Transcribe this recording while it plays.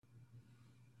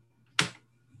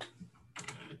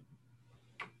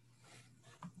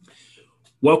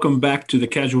Welcome back to the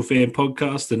Casual Fan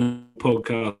Podcast, the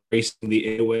podcast gracing the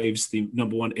airwaves, the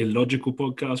number one illogical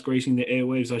podcast gracing the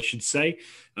airwaves, I should say.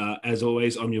 As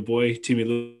always, I'm your boy, Timmy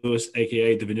Lewis,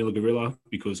 aka the Vanilla Gorilla,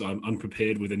 because I'm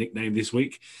unprepared with a nickname this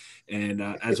week. And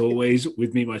as always,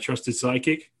 with me, my trusted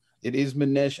psychic. It is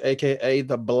Manesh, aka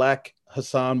the Black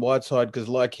Hassan Whiteside, because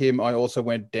like him, I also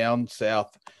went down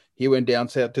south. He went down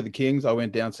south to the Kings. I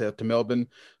went down south to Melbourne.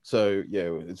 So, yeah,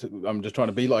 I'm just trying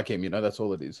to be like him, that's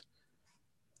all it is.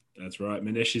 That's right.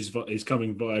 Manesh is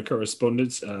coming via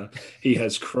correspondence. He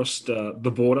has crossed the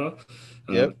border,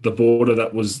 the border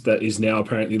that is now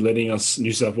apparently letting us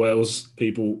New South Wales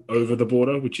people over the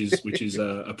border, which is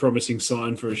a promising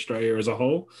sign for Australia as a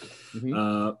whole.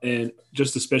 Mm-hmm. And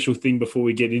just a special thing before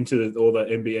we get into all the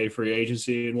NBA free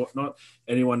agency and whatnot.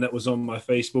 Anyone that was on my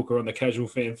Facebook or on the Casual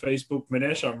Fan Facebook,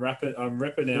 Manesh, I'm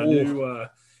repping our new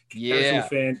Casual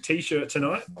Fan T-shirt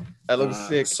tonight. That looks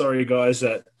sick. Sorry, guys,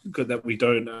 that we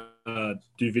don't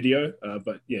do video,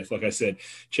 but yes, like I said,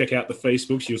 check out the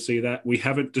Facebooks. You'll see that we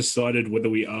haven't decided whether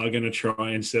we are going to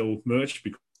try and sell merch,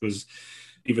 because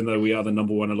even though we are the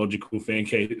number one illogical fan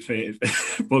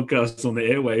podcast on the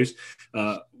airwaves,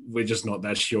 we're just not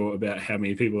that sure about how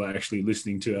many people are actually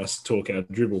listening to us talk our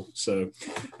dribble. So,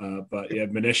 but yeah,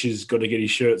 Manesh has got to get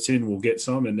his shirts in. We'll get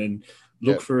some, and then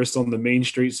look for us on the mean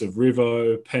streets of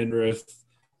Griffoh, Penrith,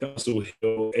 Castle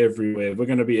Hill, everywhere. We're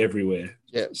going to be everywhere.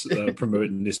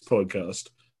 Promoting this podcast.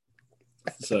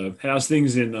 So, how's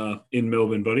things in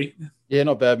Melbourne, buddy? Yeah,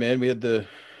 not bad, man. We had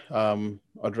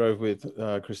I drove with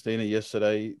Christina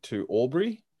yesterday to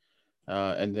Albury,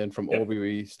 and then from Albury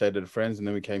we stayed at a friend's, and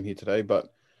then we came here today.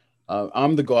 But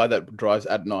I'm the guy that drives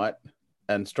at night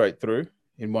and straight through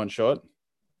in one shot.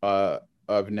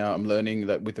 I'm learning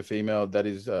that with a female that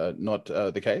is not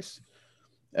the case,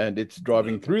 and it's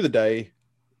driving through the day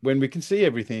when we can see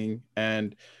everything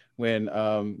and when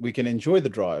we can enjoy the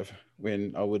drive,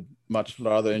 when I would much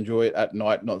rather enjoy it at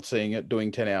night, not seeing it,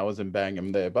 doing 10 hours and bang,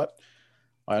 I'm there. But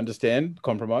I understand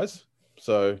compromise.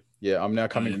 So, yeah, I'm now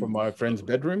coming from my friend's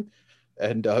bedroom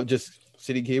and just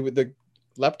sitting here with the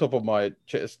laptop on my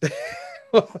chest.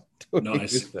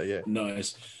 Nice. So,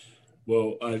 nice.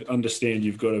 Well, I understand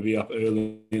you've got to be up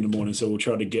early in the morning, so we'll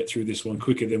try to get through this one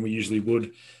quicker than we usually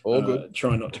would. All good.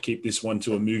 Try not to keep this one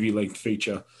to a movie-length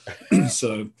feature.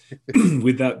 So,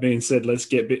 with that being said, let's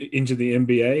get into the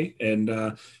NBA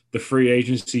and the free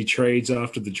agency trades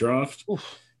after the draft.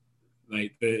 Oof.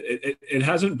 Like, it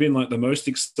hasn't been like the most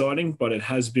exciting, but it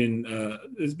has been.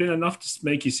 There's been enough to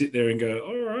make you sit there and go,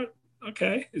 "All right,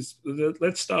 okay."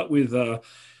 Let's start with the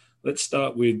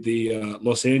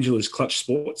Los Angeles Clutch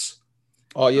Sports.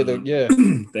 Oh yeah,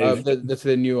 that's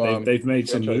their new. They've made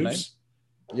some moves.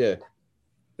 Name?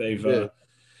 Yeah,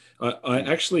 I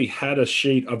actually had a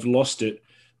sheet. I've lost it,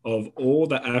 of all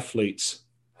the athletes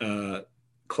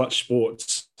Clutch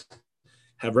Sports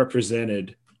have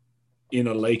represented in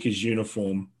a Lakers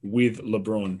uniform with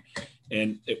LeBron,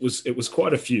 and it was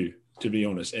quite a few, to be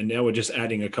honest. And now we're just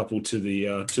adding a couple to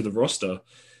the roster.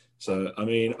 So I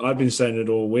mean, I've been saying it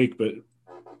all week, but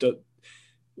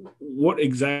what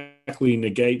exactly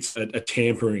negates a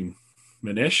tampering,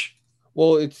 Manesh?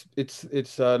 Well,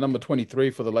 it's number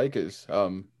 23 for the Lakers.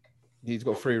 He's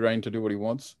got free reign to do what he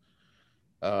wants.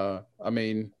 I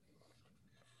mean,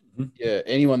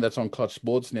 anyone that's on Clutch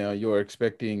Sports now, you're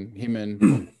expecting him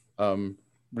and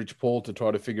Rich Paul to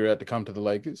try to figure out to come to the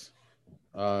Lakers.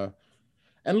 And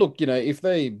look, if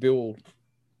they build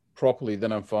properly,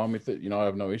 then I'm fine with it. I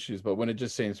have no issues. But when it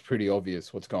just seems pretty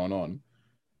obvious what's going on,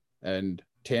 and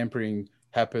tampering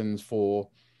happens for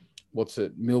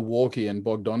Milwaukee and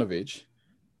Bogdanovich,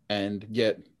 and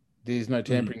yet there's no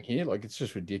tampering here. Like, it's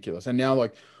just ridiculous. And now,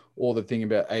 like, all the thing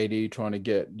about AD trying to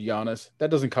get Giannis,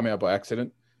 that doesn't come out by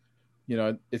accident.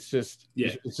 It's just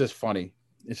it's just funny.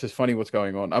 It's just funny what's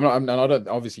going on. I don't,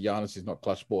 obviously Giannis is not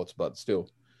Clutch Sports, but still,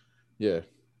 I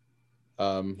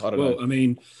don't know. Well, I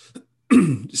mean,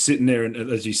 sitting there, and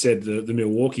as you said, the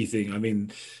Milwaukee thing, I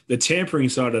mean, the tampering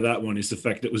side of that one is the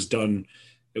fact that it was done.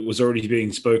 It was already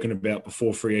being spoken about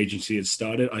before free agency had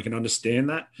started. I can understand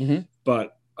that,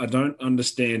 but I don't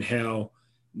understand how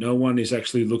no one is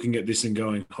actually looking at this and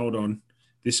going, hold on,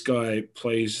 this guy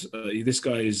plays, this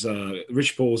guy is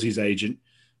Rich Paul's his agent.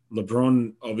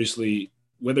 LeBron, obviously,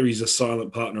 whether he's a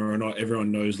silent partner or not,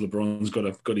 everyone knows LeBron's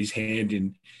got his hand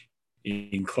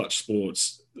in Clutch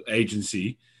Sports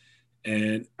agency.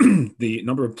 And the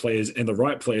number of players, and the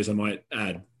right players, I might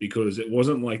add, because it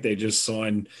wasn't like they just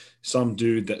signed some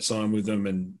dude that signed with them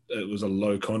and it was a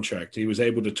low contract. He was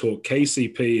able to talk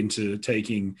KCP into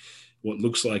taking what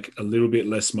looks like a little bit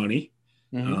less money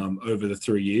over the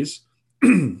 3 years.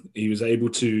 He was able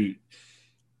to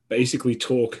basically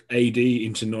talk AD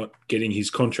into not getting his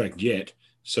contract yet,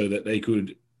 so that they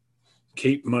could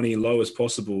keep money low as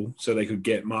possible, so they could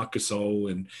get Marc Gasol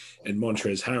and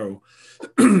Montrezl Harrell.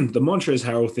 The Montrezl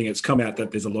Harrell thing, it's come out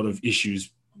that there's a lot of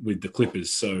issues with the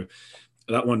Clippers, so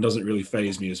that one doesn't really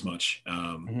phase me as much.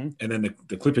 And then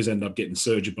the Clippers end up getting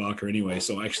Serge Ibaka anyway,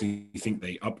 so I actually think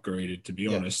they upgraded, to be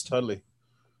honest. Totally.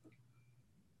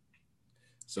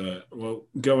 So, well,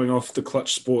 going off the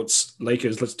Clutch Sports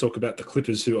Lakers, let's talk about the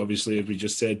Clippers, who obviously, as we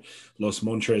just said, lost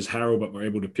Montrezl Harrell, but were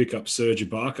able to pick up Serge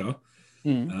Ibaka.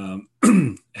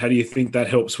 How do you think that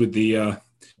helps with the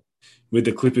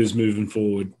Clippers moving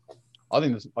forward? I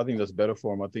think that's better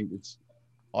for him. I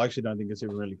actually don't think it's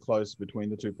even really close between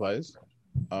the two players.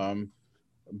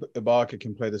 Ibaka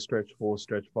can play the stretch 4,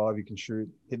 stretch 5. He can shoot,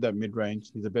 hit that mid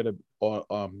range. He's a better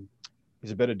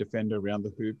defender around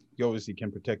the hoop. He obviously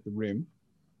can protect the rim.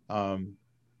 I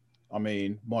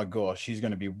mean, my gosh, he's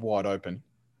going to be wide open.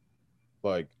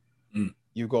 Like,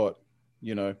 you've got,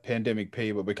 Pandemic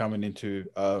P, but we're coming into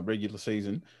regular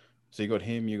season. So you got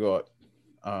him, you got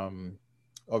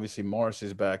obviously Morris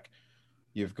is back.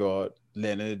 You've got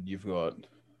Leonard, you've got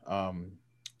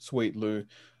Sweet Lou.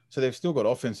 So they've still got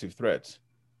offensive threats.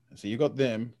 So you got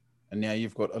them, and now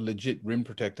you've got a legit rim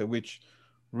protector, which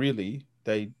really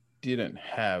they didn't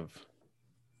have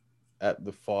at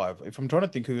the 5. If I'm trying to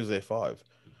think who was their 5.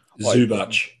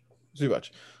 Zubac.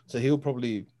 So he'll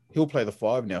play the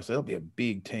 5 now. So that'll be a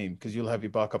big team, because you'll have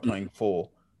Ibaka playing 4,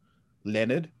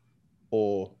 Leonard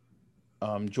or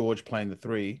George playing the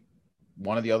 3,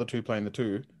 one of the other two playing the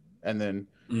 2, and then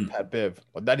Pat Bev.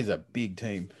 But that is a big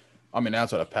team. I mean,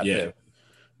 outside of Pat Bev,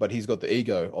 but he's got the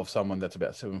ego of someone that's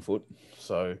about 7 foot.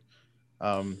 So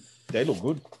they look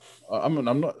good.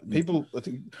 I'm not. People, I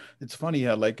think it's funny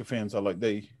how Laker fans are like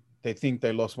they think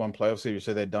they lost one playoff series,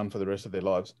 so they're done for the rest of their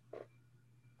lives.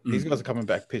 These guys are coming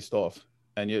back pissed off,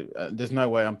 and there's no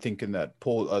way I'm thinking that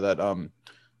Paul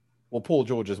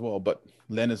George as well, but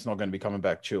Leonard's not going to be coming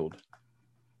back chilled.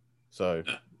 So,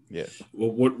 yeah.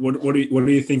 Well, what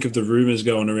do you think of the rumors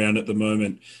going around at the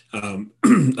moment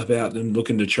about them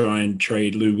looking to try and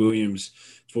trade Lou Williams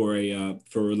for a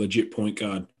legit point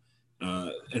guard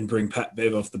and bring Pat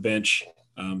Bev off the bench,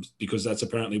 because that's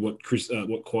apparently what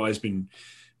Kawhi's been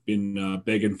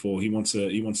begging for. He wants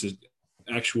an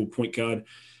actual point guard.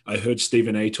 I heard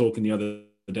Stephen A. talking the other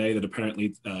day that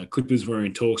apparently Clippers were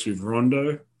in talks with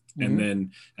Rondo, and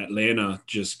then Atlanta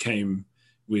just came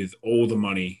with all the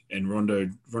money, and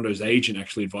Rondo's agent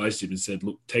actually advised him and said,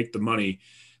 "Look, take the money.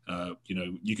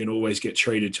 You can always get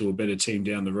traded to a better team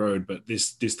down the road, but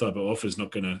this type of offer is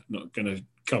not gonna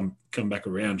come back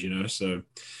around." So,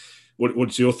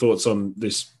 what's your thoughts on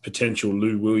this potential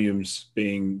Lou Williams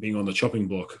being on the chopping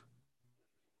block?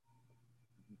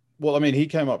 Well, I mean, he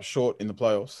came up short in the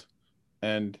playoffs,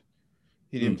 and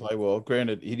he didn't play well.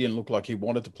 Granted, he didn't look like he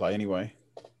wanted to play anyway.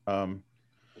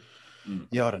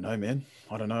 Yeah, I don't know, man.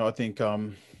 I don't know. I think I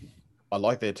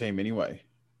like their team anyway.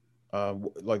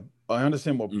 Like, I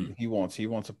understand what he wants. He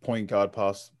wants a point guard,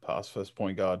 pass first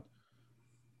point guard.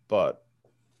 But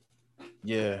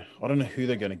yeah, I don't know who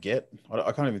they're going to get.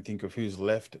 I can't even think of who's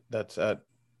left that's at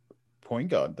point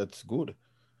guard that's good.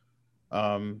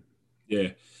 Yeah,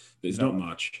 there's not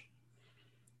much.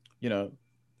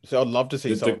 So I'd love to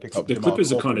see someone pick up the Jamal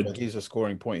Clippers are Crawford, kind of. but he's a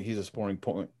scoring point.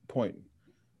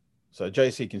 So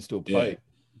JC can still play,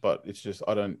 but it's just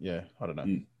I don't know.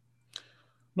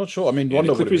 Not sure. I mean,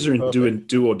 the Clippers are doing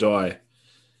do or die.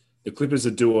 The Clippers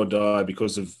are do or die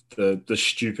because of the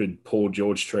stupid Paul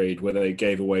George trade where they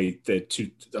gave away their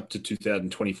up to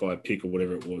 2025 pick or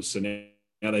whatever it was. So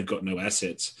now they've got no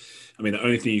assets. I mean, the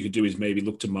only thing you could do is maybe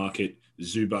look to market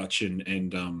Zubac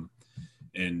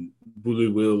and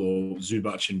Bulu Will or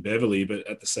Zubac and Beverly, but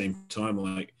at the same time,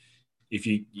 like if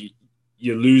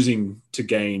you're losing to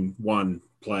gain one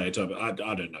player type, I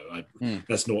don't know.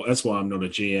 That's why I'm not a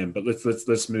GM. But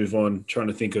let's move on. Trying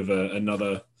to think of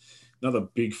another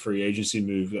big free agency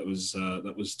move that was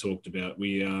talked about.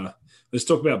 Let's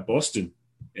talk about Boston,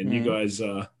 and you guys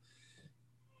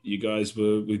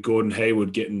were with Gordon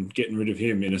Hayward getting rid of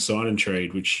him in a sign and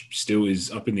trade, which still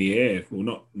is up in the air.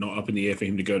 Well, not up in the air for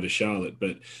him to go to Charlotte,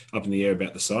 but up in the air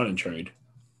about the sign and trade.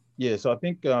 Yeah, so I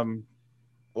think it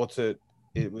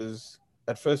was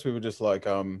at first we were just like,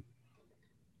 oh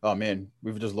man,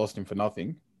 we've just lost him for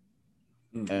nothing.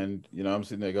 And I'm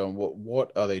sitting there going,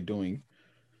 what are they doing?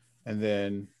 And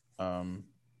then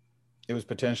it was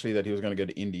potentially that he was going to go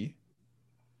to Indy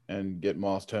and get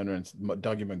Miles Turner and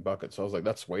Dougie McBucket. So I was like,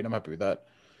 that's sweet. I'm happy with that.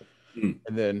 And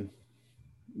then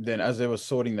as they were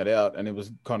sorting that out and it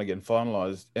was kind of getting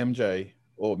finalized, MJ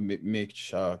or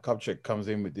Mitch Kupchak comes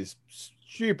in with this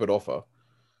stupid offer.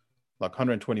 like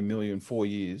 120 million 4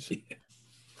 years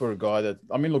for a guy that,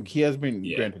 I mean, look, he has been,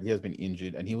 Yeah. granted, he has been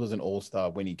injured and he was an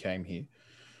all-star when he came here.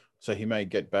 So he may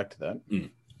get back to that.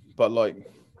 But like,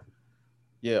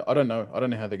 yeah, I don't know. I don't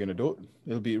know how they're going to do it.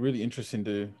 It'll be really interesting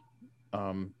to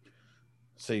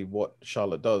see what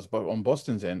Charlotte does. But on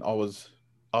Boston's end, I was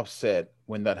upset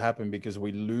when that happened because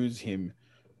we lose him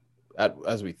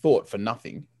as we thought for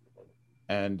nothing.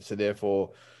 And so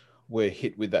therefore we're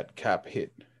hit with that cap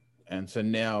hit. And so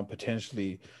now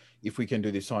potentially if we can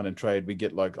do this sign and trade, we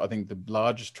get like, I think the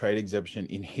largest trade exemption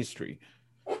in history.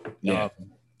 Yeah.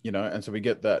 You know, and so we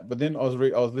get that. But then I was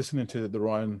listening to the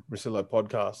Ryan Russillo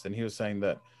podcast, and he was saying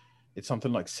that it's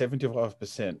something like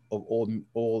 75% of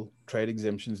all trade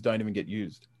exemptions don't even get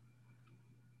used.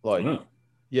 Like,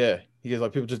 yeah, he goes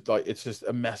like people just like it's just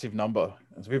a massive number,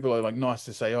 and so people are like nice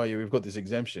to say, oh yeah, we've got this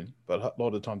exemption, but a lot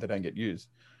of the time they don't get used.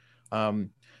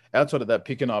 Outside of that,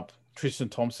 picking up Tristan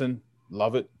Thompson,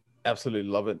 love it, absolutely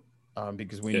love it,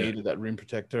 because we needed that rim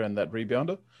protector and that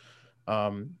rebounder,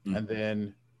 and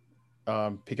then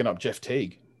picking up Jeff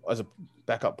Teague as a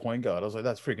backup point guard. I was like,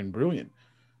 that's freaking brilliant.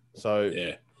 So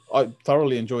I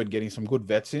thoroughly enjoyed getting some good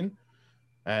vets in,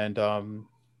 and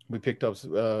we picked up,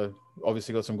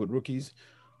 obviously got some good rookies.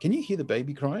 Can you hear the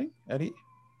baby crying, Eddie?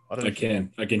 I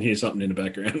can hear something in the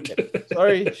background.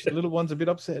 Sorry, the little one's a bit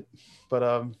upset,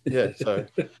 but yeah. So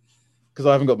because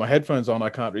I haven't got my headphones on, I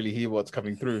can't really hear what's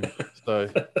coming through. So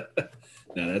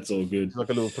no, that's all good. It's like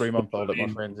a little 3-month-old at my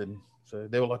friends, and so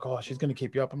they were like, "Oh, she's going to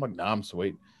keep you up." I'm like, "Nah, I'm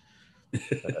sweet."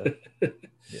 Yeah.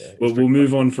 Well, we'll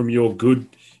move on from your good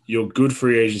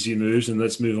free agency moves, and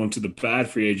let's move on to the bad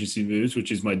free agency moves,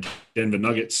 which is my Denver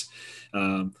Nuggets.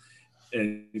 And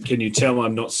can you tell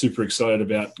I'm not super excited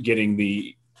about getting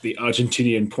the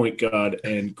Argentinian point guard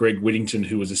and Greg Whittington,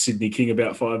 who was a Sydney King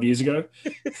about 5 years ago?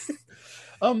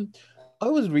 I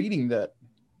was reading that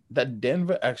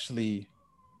Denver actually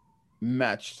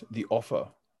matched the offer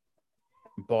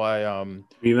by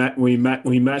we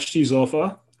matched his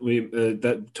offer. We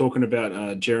that talking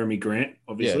about Jeremy Grant,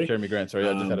 obviously. Yeah, Jeremy Grant. Sorry,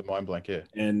 I just had a mind blank. Yeah,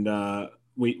 and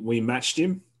we matched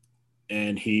him,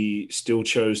 and he still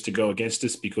chose to go against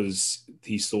us because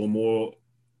he saw more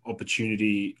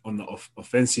opportunity on the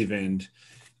offensive end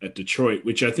at Detroit,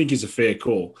 which I think is a fair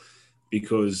call,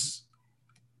 because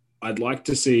I'd like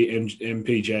to see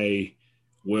MPJ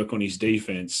work on his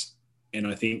defense, and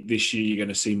I think this year you're going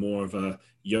to see more of a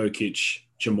Jokic,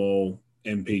 Jamal,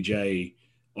 MPJ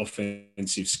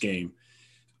offensive scheme.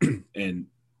 And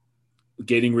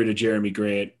getting rid of Jeremy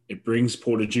Grant, it brings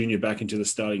Porter Jr. back into the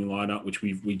starting lineup, which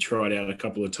we tried out a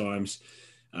couple of times.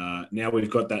 Now we've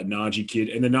got that Najee kid,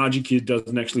 and the Najee kid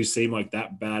doesn't actually seem like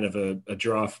that bad of a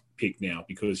draft pick now,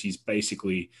 because he's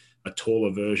basically a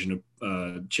taller version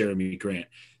of Jeremy Grant.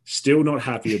 Still not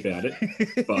happy about it,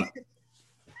 but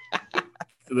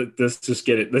let's just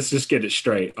get it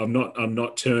straight. I'm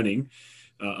not turning.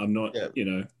 I'm not,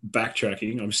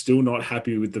 backtracking. I'm still not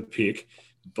happy with the pick,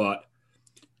 but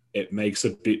it makes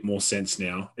a bit more sense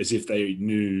now, as if they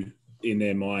knew in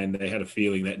their mind, they had a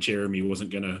feeling that Jeremy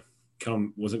wasn't going to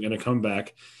come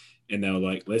back, and they were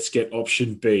like, let's get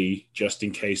option B just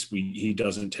in case he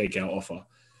doesn't take our offer.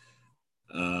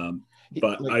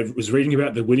 But I was reading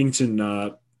about the Whittington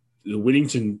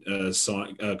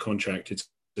contract. It's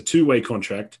a 2-way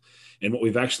contract. And what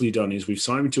we've actually done is we've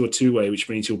signed him to a 2-way, which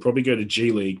means he'll probably go to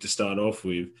G League to start off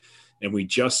with. And we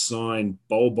just signed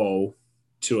Bol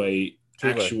to a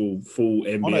actual full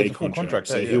NBA contract.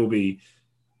 So we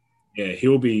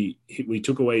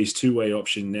took away his 2-way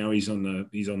option. Now he's on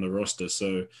the roster.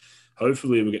 So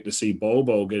hopefully we'll get to see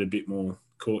Bol get a bit more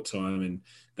court time, and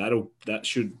that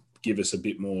should give us a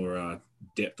bit more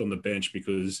depth on the bench,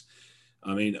 because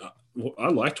I mean, I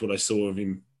liked what I saw of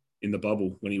him in the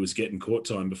bubble when he was getting court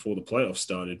time before the playoffs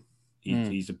started.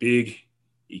 He's a big,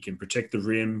 he can protect the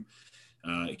rim,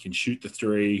 he can shoot the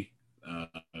three,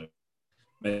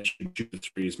 maybe shoot the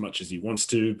three as much as he wants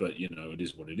to, but it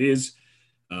is what it is.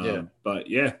 But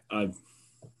yeah,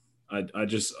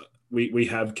 we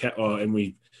have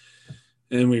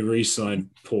and we re-signed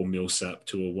Paul Millsap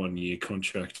to a 1-year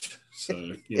contract.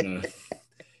 So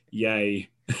yay.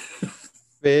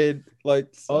 Man, I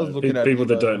was looking at people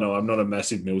that don't know, I'm not a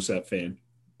massive Millsap fan.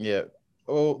 Yeah.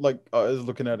 Well, I was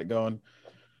looking at it going,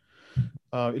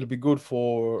 it'll be good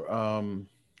for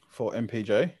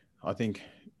MPJ. I think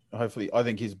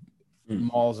he's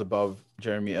miles above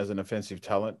Jeremy as an offensive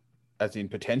talent, as in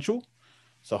potential.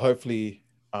 So hopefully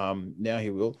now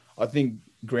he will. I think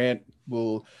Grant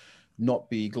will not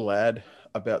be glad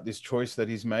about this choice that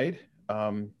he's made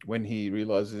when he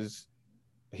realizes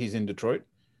he's in Detroit,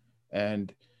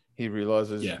 and he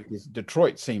realizes because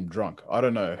Detroit seemed drunk. I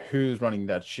don't know who's running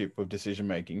that ship of decision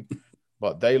making,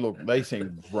 but they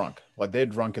seem drunk. Like they're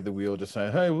drunk at the wheel, just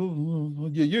saying, "Hey,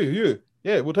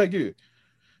 yeah, we'll take you."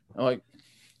 Like,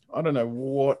 I don't know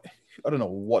what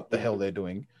the hell they're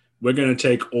doing. We're going to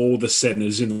take all the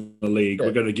centers in the league. Yeah.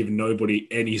 We're going to give nobody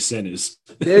any centers.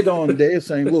 They're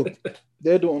saying, look,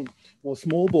 they're doing, well,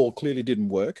 small ball clearly didn't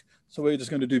work. So we're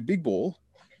just going to do big ball.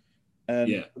 And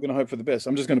we're going to hope for the best.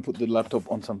 I'm just going to put the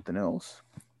laptop on something else.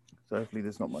 So hopefully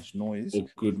there's not much noise. All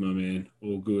good, my man.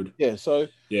 All good. Yeah, so...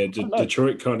 Yeah,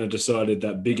 Detroit kind of decided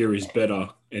that bigger is better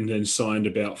and then signed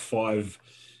about five,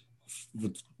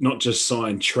 not just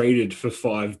signed, traded for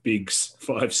five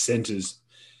centers,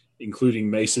 including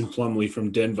Mason Plumlee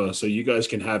from Denver. So you guys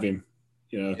can have him.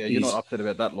 Yeah, you're not upset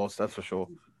about that loss, that's for sure.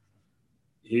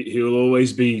 He'll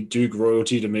always be Duke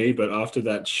royalty to me, but after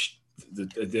that,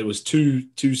 there was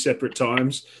two separate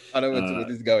times. I know where it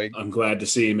is going. I'm glad to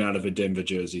see him out of a Denver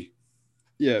jersey.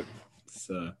 Yeah.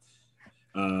 So,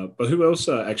 but who else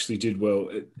actually did well?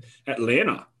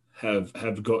 Atlanta have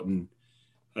gotten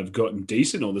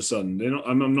decent all of a sudden.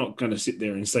 I'm not going to sit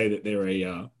there and say that they're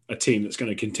a team that's going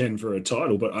to contend for a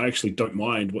title, but I actually don't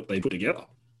mind what they put together.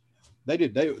 They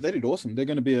did awesome. They're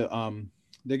going to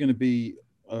be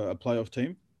a playoff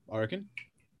team, I reckon.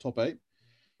 Top 8.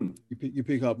 You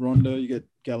pick up Rondo, you get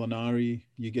Gallinari,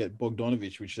 you get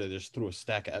Bogdanovic, which they just threw a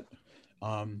stack at.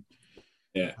 And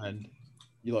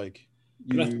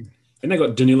and they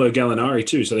got Danilo Gallinari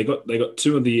too. So they got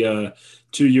two of the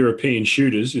two European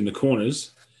shooters in the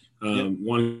corners.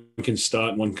 One can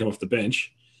start, one can come off the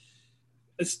bench.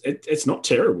 It's not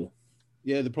terrible.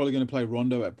 Yeah, they're probably going to play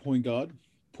Rondo at point guard,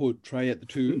 put Trey at the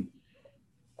 2.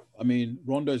 I mean,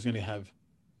 Rondo's going to have,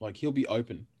 he'll be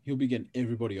open. He'll be getting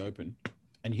everybody open,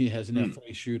 and he has now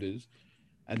 3 shooters.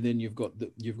 And then you've got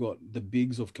the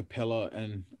bigs of Capella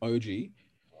and OG.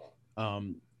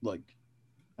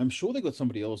 I'm sure they got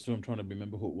somebody else too. I'm trying to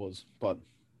remember who it was, but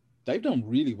they've done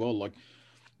really well.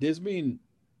 There's been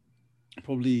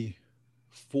probably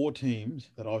 4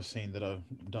 teams that I've seen that have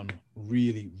done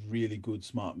really, really good,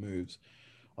 smart moves.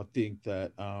 I think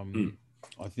that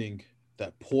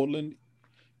Portland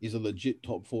is a legit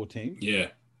top 4 team. Yeah.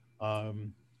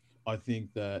 I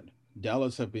think that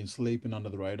Dallas have been sleeping under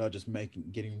the radar, just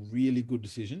getting really good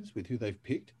decisions with who they've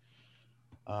picked.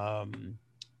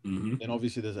 And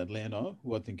obviously there's Atlanta,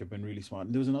 who I think have been really smart.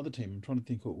 And there was another team. I'm trying to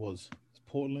think who it was. It's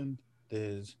Portland.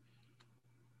 There's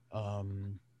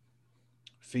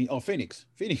Phoenix.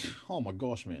 Oh my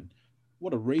gosh, man!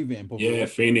 What a revamp!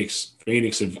 Phoenix.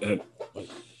 Phoenix have.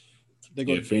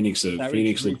 Phoenix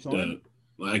looked.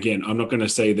 Again, I'm not going to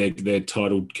say they're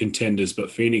title contenders,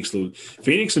 but Phoenix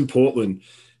and Portland.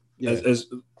 Yeah.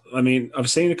 I've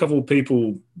seen a couple of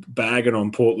people bagging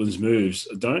on Portland's moves.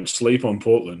 Don't sleep on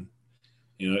Portland.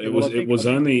 It was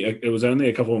only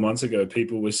a couple of months ago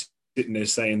people were sitting there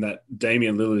saying that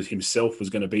Damian Lillard himself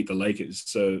was going to beat the Lakers.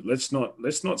 So let's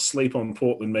not sleep on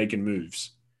Portland making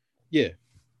moves. Yeah,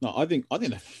 no, I think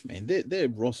man, their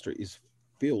roster is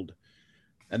filled,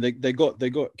 and they got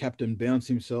Captain Bounce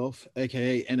himself,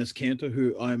 aka Enes Kanter,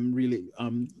 who I'm really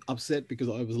upset because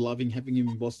I was loving having him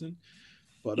in Boston,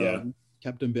 but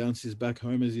Captain Bounce is back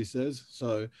home, as he says.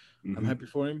 So I'm happy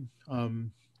for him.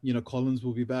 Collins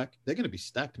will be back. They're going to be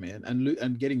stacked, man.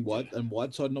 And getting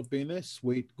Whiteside not being there,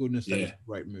 sweet goodness, that's a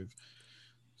great move.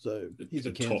 So he's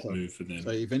a top move for them.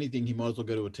 So if anything, he might as well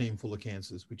go to a team full of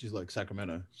cancers, which is like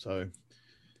Sacramento. So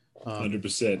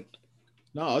 100%.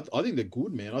 No, I think they're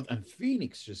good, man. And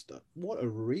Phoenix, just what a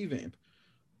revamp.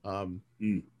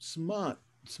 Smart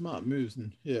moves,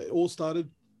 and it all started.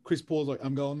 Chris Paul's like,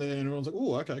 I'm going there, and everyone's like,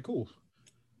 oh, okay, cool.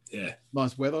 Yeah,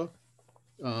 nice weather.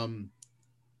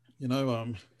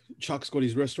 Chuck's got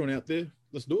his restaurant out there.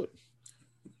 Let's do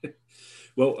it.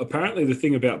 Well, apparently the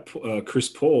thing about Chris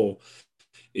Paul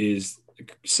is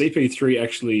CP3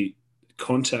 actually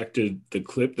contacted the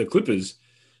Clippers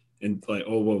and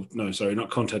not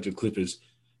contacted Clippers,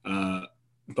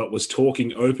 but was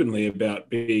talking openly about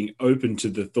being open to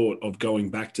the thought of going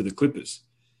back to the Clippers.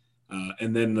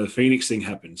 And then the Phoenix thing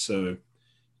happened. So,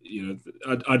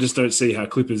 I just don't see how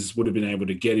Clippers would have been able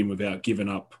to get him without giving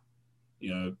up,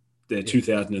 their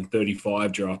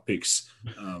 2035 draft picks.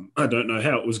 I don't know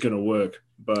how it was going to work,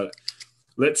 but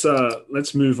let's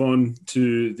move on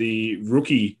to the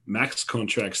rookie max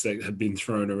contracts that have been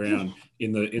thrown around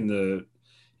in the.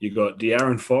 You got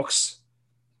De'Aaron Fox,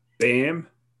 Bam,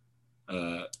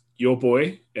 your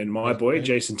boy and my boy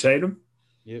Jason Tatum.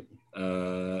 Yep.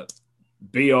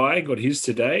 Bi got his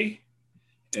today,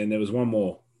 and there was one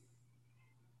more.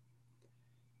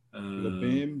 You got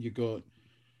Bam.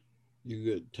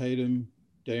 You got Tatum,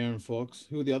 De'Aaron Fox.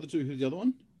 Who are the other two? Who's the other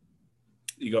one?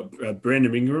 You got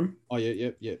Brandon Ingram. Oh,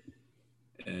 yeah.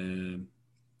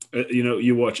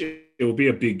 You watch it. It will be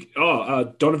a big.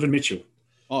 Donovan Mitchell.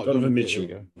 Oh, Donovan there we Mitchell.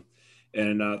 go.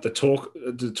 And the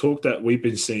talk that we've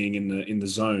been seeing in the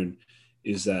zone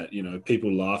is that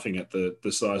people laughing at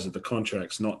the size of the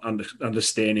contracts, not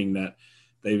understanding that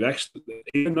they've actually,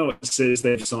 even though it says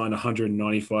they've signed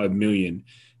 195 million,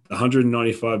 the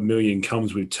 195 million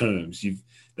comes with terms.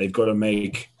 They've got to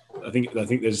make. I think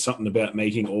there's something about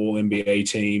making all NBA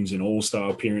teams and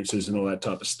all-star appearances and all that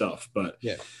type of stuff. But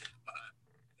Yeah.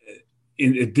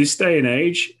 in this day and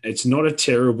age, it's not a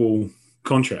terrible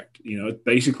contract.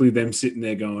 Basically them sitting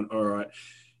there going, all right,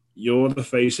 you're the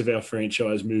face of our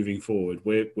franchise moving forward.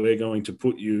 We're going to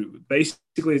put you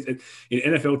basically in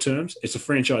NFL terms, it's a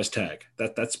franchise tag.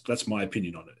 That's my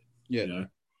opinion on it. Yeah.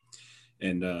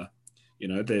 And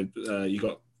you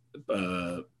got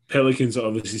Pelicans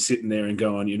obviously sitting there and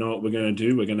going, you know what we're going to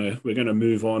do? We're going to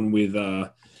move on with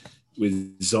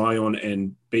Zion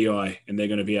and BI, and they're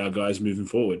going to be our guys moving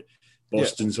forward.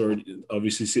 Boston's already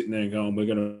obviously sitting there and going, we're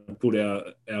going to put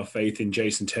our faith in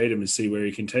Jason Tatum and see where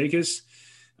he can take us.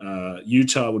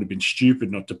 Utah would have been stupid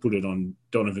not to put it on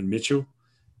Donovan Mitchell,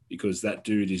 because that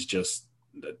dude is just,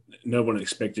 no one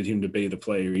expected him to be the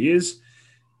player he is.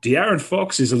 De'Aaron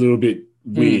Fox is a little bit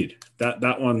weird.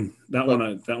 That one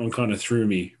kind of threw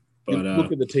me. But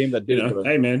look at the team that did it.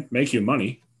 Hey man, make your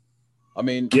money. I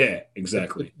mean, yeah,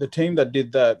 exactly. The team that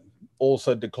did that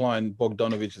also declined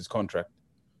Bogdanovic's contract.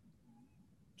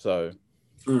 So,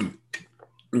 and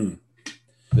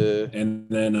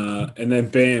then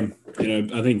Bam,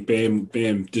 I think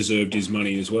Bam deserved his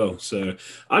money as well. So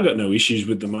I got no issues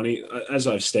with the money. As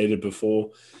I've stated before,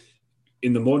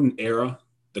 in the modern era,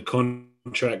 the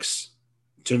contracts,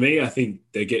 to me, I think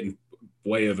they're getting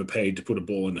way overpaid to put a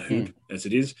ball in the hoop as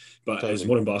it is. But totally. As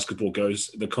modern basketball goes,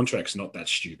 the contract's not that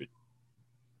stupid.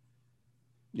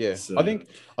 Yeah, so, I think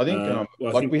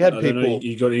we had people.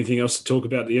 You got anything else to talk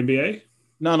about the NBA?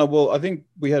 No. Well, I think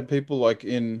we had people like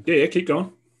in. Yeah, keep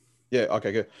going. Yeah.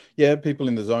 Okay. Good. Yeah, people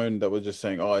in the zone that were just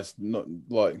saying, "Oh, it's not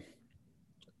like."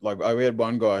 We had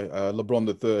one guy, LeBron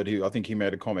the third. I think he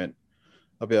made a comment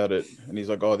about it, and he's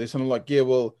like, "Oh, this," and I'm like, "Yeah,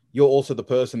 well, you're also the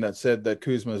person that said that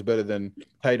Kuzma is better than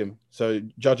Tatum. So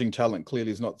judging talent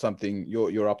clearly is not something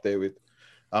you're up there with."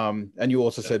 And you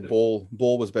also said Ball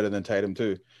was better than Tatum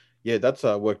too. Yeah, that's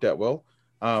worked out well.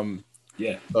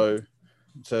 Yeah. LeBron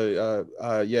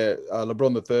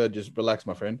the third, just relax,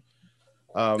 my friend.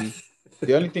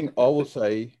 The only thing I will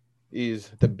say is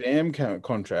the Bam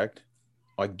contract.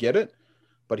 I get it,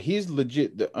 but he's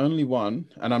legit the only one,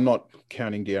 and I'm not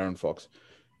counting De'Aaron Fox,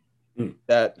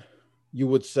 that you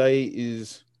would say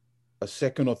is a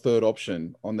second or third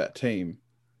option on that team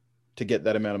to get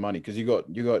that amount of money, because you got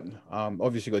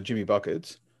obviously got Jimmy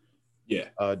Buckets. Yeah.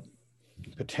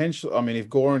 Potential. I mean, if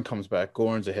Goran comes back,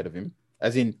 Goran's ahead of him,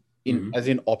 as in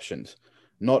options,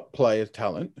 not player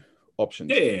talent,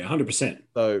 options. Yeah, 100%.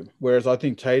 So whereas I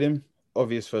think Tatum,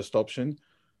 obvious first option,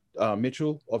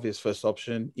 Mitchell, obvious first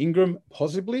option, Ingram,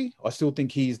 possibly. I still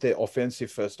think he's their offensive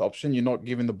first option. You're not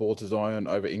giving the ball to Zion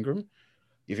over Ingram.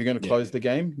 If you're going to close the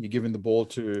game, you're giving the ball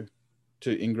to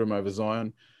Ingram over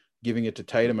Zion, giving it to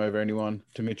Tatum over anyone,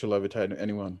 to Mitchell over Tatum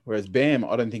anyone. Whereas Bam,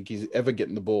 I don't think he's ever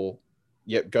getting the ball.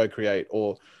 Yep, go create,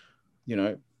 or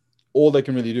all they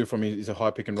can really do from him is a high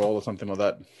pick and roll or something like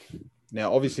that.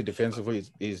 Now, obviously, defensively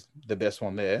is the best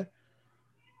one there,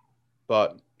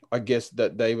 but I guess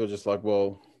that they were just like,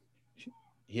 well,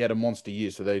 he had a monster year,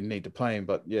 so they need to play him.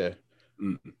 But yeah,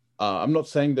 I'm not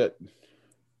saying that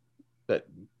I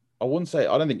wouldn't say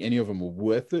I don't think any of them were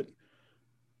worth it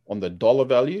on the dollar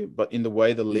value, but in the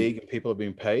way the league and people are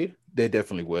being paid, they're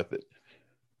definitely worth it.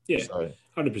 Yeah,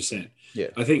 100%. Yeah,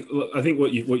 I think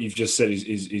what you've just said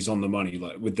is on the money.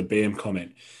 Like with the Bam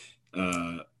comment,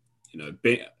 I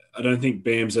don't think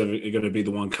Bam's ever going to be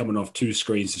the one coming off two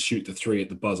screens to shoot the three at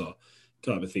the buzzer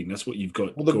type of thing. That's what you've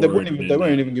got. Well, they weren't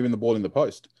even giving the ball in the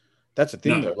post. That's the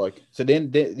thing, though. Like, so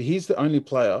then he's the only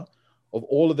player of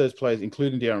all of those players,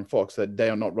 including De'Aaron Fox, that they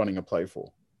are not running a play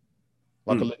for.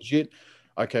 Like a legit,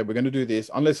 okay, we're going to do this,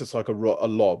 unless it's like a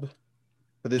lob.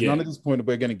 But there's none at this point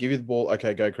we're going to give you the ball.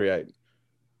 Okay, go create.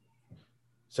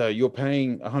 So you're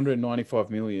paying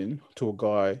 $195 million to a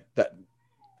guy that,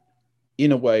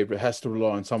 in a way, has to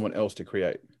rely on someone else to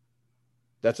create.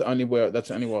 That's the only way.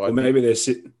 Well, maybe they're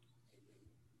sitting.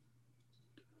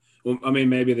 Well, I mean,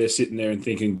 maybe they're sitting there and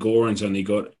thinking Goran's only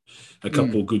got a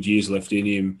couple of good years left in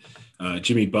him.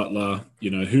 Jimmy Butler,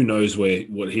 who knows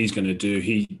what he's going to do.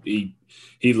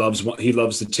 He loves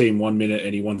the team 1 minute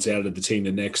and he wants out of the team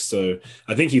the next. So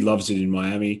I think he loves it in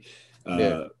Miami.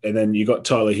 And then you got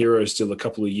Tyler Hero still a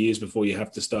couple of years before you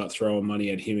have to start throwing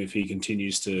money at him if he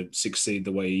continues to succeed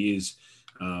the way he is.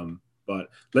 But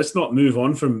let's not move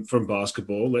on from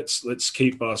basketball. Let's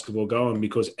keep basketball going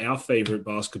because our favorite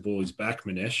basketball is back,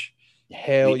 Manesh.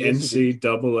 Hell The yes, it is.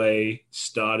 NCAA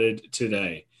started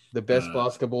today. The best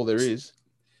basketball there is.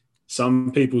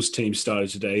 Some people's teams started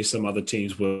today. Some other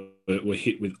teams were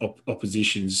hit with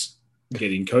oppositions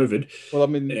getting COVID. Well, I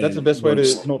mean, that's the best way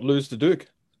to not lose to Duke.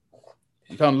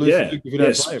 You can't lose to Duke if you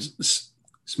don't play him.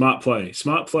 Smart play.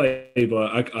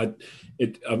 But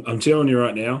I'm telling you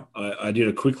right now, I did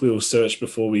a quick little search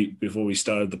before we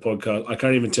started the podcast. I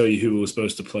can't even tell you who we were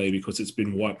supposed to play because it's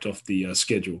been wiped off the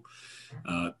schedule.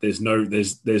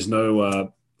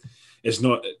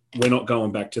 We're not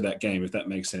going back to that game, if that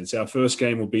makes sense. Our first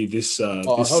game will be this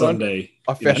Sunday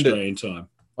in Australian time.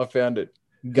 I found it.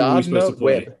 Gardner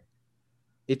Webb.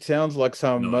 It sounds like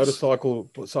some motorcycle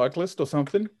cyclist or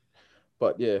something.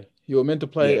 But yeah, you were meant to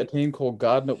play a team called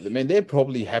Gardner. Man, they're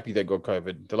probably happy they got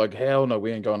COVID. They're like, hell no,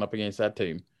 we ain't going up against that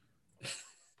team.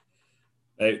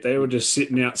 They were just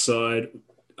sitting outside,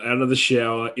 out of the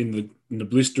shower in the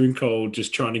blistering cold,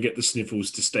 just trying to get the sniffles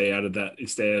to stay out of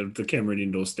the Cameron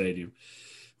Indoor Stadium.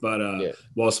 But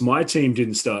whilst my team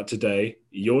didn't start today,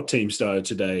 your team started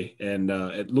today, and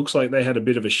it looks like they had a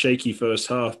bit of a shaky first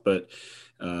half. But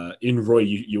in Roy,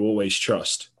 you always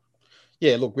trust.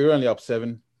 Yeah, look, we were only up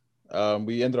 7.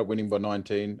 We ended up winning by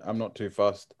 19. I'm not too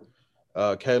fussed.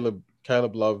 Caleb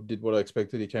Love did what I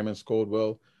expected. He came and scored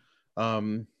well.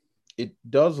 It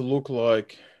does look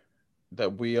like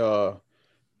that we are.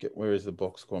 Where is the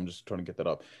box score? I'm just trying to get that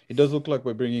up. It does look like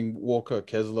we're bringing Walker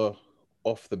Kessler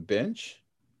off the bench,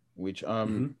 which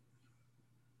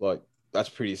like that's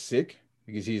pretty sick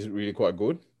because he's really quite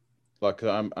good. Like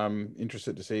I'm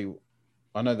interested to see.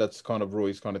 I know that's kind of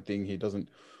Roy's kind of thing. He doesn't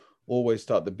always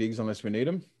start the bigs unless we need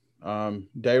him.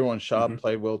 Dayron Sharp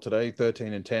played well today,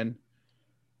 13 and 10.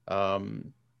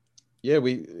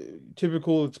 We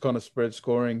typical. It's kind of spread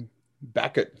scoring.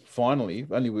 Backett finally.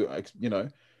 Only we,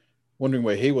 wondering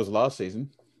where he was last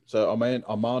season. So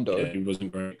Armando, he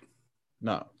wasn't great.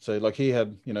 No, so like he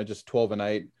had just 12 and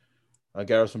 8.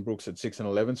 Garrison Brooks at 6 and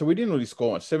 11. So we didn't really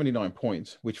score much. 79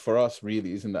 points, which for us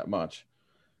really isn't that much.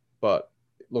 But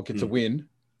look, it's a win.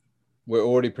 We're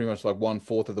already pretty much like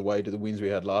 1/4 of the way to the wins we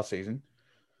had last season.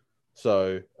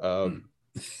 So,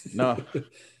 no.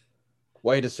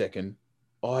 Wait a second.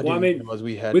 I didn't realize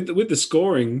we had with the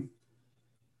scoring.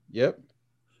 Yep.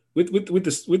 With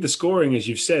the scoring, as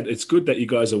you've said, it's good that you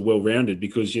guys are well rounded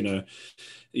because you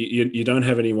don't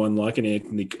have anyone like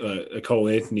a Cole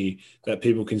Anthony that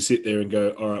people can sit there and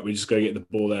go, all right, we just got to get the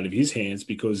ball out of his hands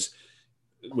because.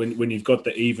 When you've got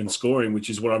the even scoring, which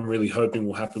is what I'm really hoping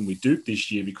will happen with Duke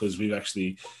this year, because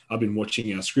I've been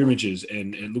watching our scrimmages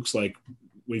and it looks like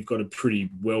we've got a pretty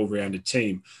well-rounded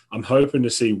team. I'm hoping to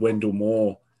see Wendell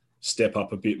Moore step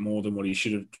up a bit more than what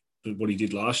he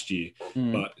did last year.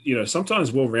 But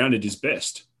sometimes well-rounded is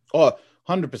best. Oh,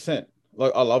 100%.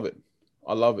 Like I love it.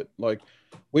 Like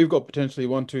we've got potentially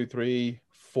 1, 2, 3,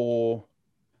 4,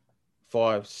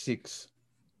 5, 6,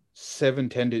 7,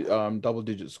 10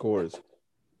 double-digit scorers.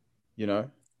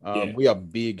 We are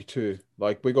big too.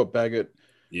 Like we got Baggett,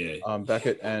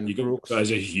 Backett and Brooks. You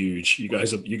guys are huge.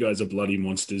 You guys are bloody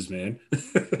monsters, man.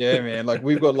 Yeah, man. Like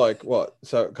we've got like what?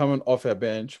 So coming off our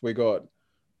bench, we got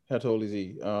how tall is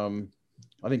he? I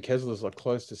think Kessler's like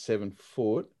close to 7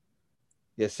 foot.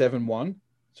 Yeah, 7'1".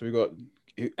 So we got,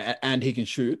 and he can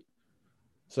shoot.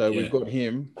 So we've got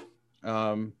him.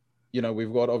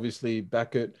 We've got obviously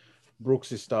Backett.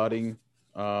 Brooks is starting,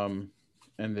 and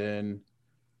then.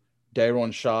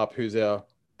 Dayron Sharp, who's our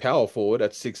power forward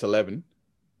at 6'11".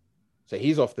 So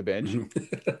he's off the bench.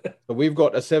 But we've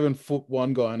got a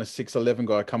 7'1" guy and a 6'11"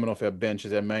 guy coming off our bench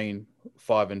as our main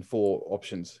 5 and 4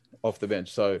 options off the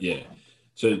bench. So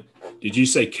So did you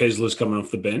say Kessler's coming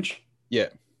off the bench? Yeah.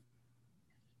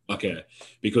 Okay.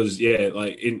 Because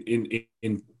like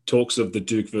in talks of the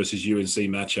Duke versus UNC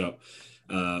matchup,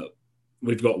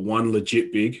 we've got one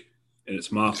legit big, and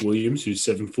it's Mark Williams, who's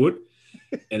 7 foot.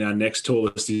 And our next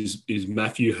tallest is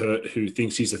Matthew Hurt, who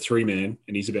thinks he's a 3-man,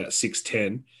 and he's about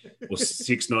 6'10" or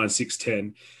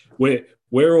 6'9", 6'10".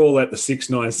 We're all at the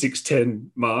 6'9", 6'10"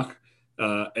 mark,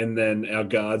 and then our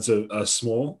guards are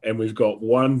small, and we've got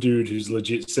one dude who's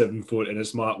legit 7 foot, and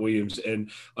it's Mark Williams. And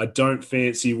I don't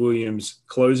fancy Williams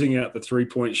closing out the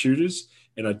 3-point shooters,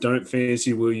 and I don't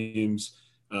fancy Williams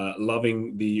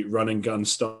loving the run and gun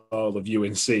style of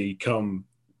UNC come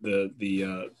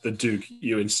the Duke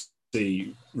UNC.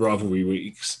 Rivalry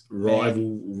weeks.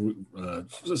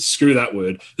 Screw that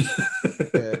word.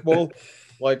 Well,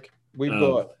 like we've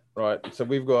got so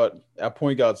we've got our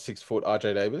point guard 6 foot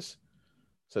RJ Davis,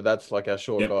 so that's like our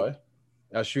short guy.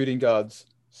 Our shooting guards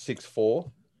 6'4",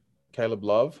 Caleb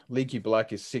Love. Leaky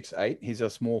Black is 6'8". He's a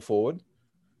small forward.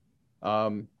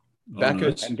 Oh, Backett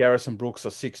nice. and Garrison Brooks are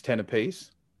 6'10"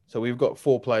 apiece. So we've got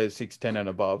 4 players 6'10" and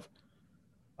above,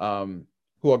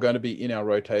 who are going to be in our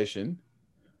rotation.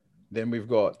 Then we've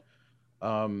got,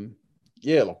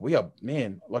 like we are,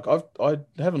 man. Like I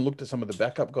haven't looked at some of the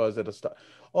backup guys that are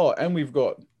Oh, and we've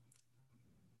got.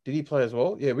 Did he play as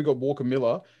well? Yeah, we got Walker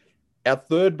Miller, our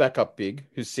third backup big,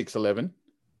 who's 6'11",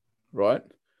 right?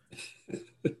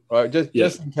 Right, just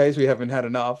in case we haven't had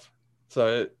enough.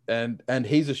 So and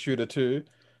he's a shooter too.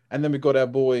 And then we got our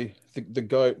boy, the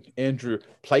GOAT, Andrew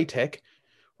Playtech,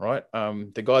 right?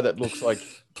 The guy that looks like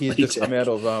he's just come out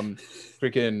of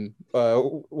freaking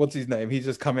what's his name? He's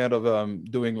just come out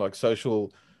of doing like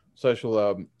social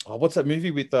what's that movie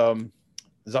with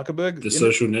Zuckerberg? The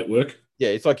Social Network. Yeah,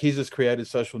 it's like he's just created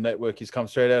Social Network. He's come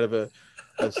straight out of a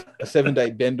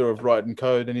 7-day bender of writing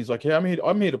code, and he's like, yeah,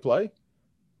 I'm here to play.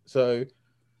 So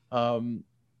yeah,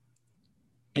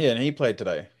 and he played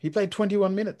today. He played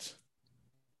 21 minutes.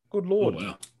 Good Lord. Oh,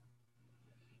 wow.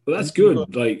 Well, that's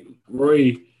good. Like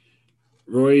Roy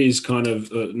is kind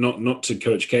of not to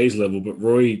Coach K's level, but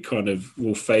Roy kind of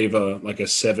will favor like a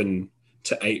 7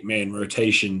 to 8 man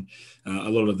rotation a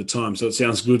lot of the time. So it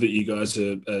sounds good that you guys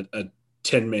are a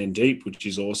 10-man deep, which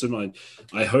is awesome.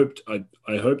 I hope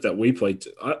that we play.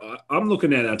 I'm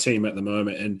looking at our team at the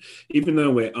moment, and even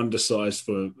though we're undersized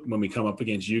for when we come up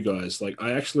against you guys, like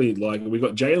I actually like we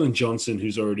got Jalen Johnson,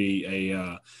 who's already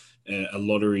a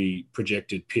lottery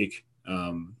projected pick.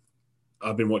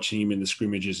 I've been watching him in the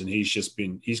scrimmages, and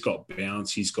he's got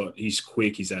bounce, he's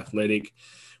quick, he's athletic.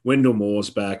 Wendell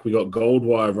Moore's back. We got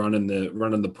Goldwire running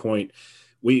the point.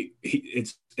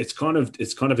 It's kind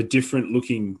of a different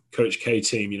looking Coach K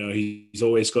team. You know, he's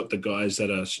always got the guys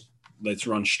that are let's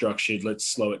run structured, let's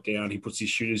slow it down. He puts his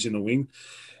shooters in the wing.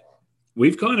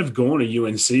 We've kind of gone a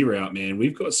UNC route, man.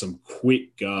 We've got some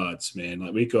quick guards, man.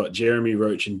 Like we've got Jeremy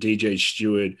Roach and DJ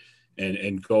Stewart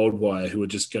and Goldwire who are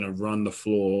just going to run the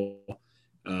floor.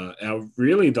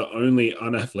 The only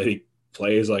unathletic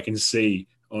players I can see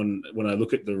on when I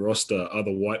look at the roster are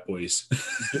the white boys.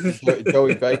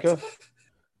 Joey Baker.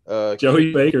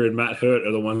 Joey Baker and Matt Hurt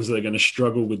are the ones that are going to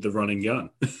struggle with the run and gun.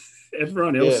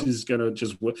 Everyone else is going to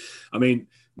just – I mean,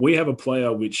 we have a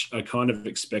player which I kind of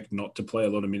expect not to play a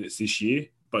lot of minutes this year,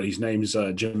 but his name's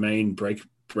Jermaine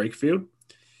Breakfield.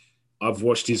 I've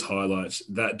watched his highlights.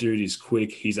 That dude is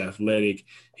quick. He's athletic.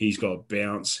 He's got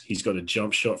bounce. He's got a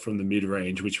jump shot from the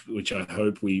mid-range, which I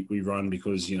hope we run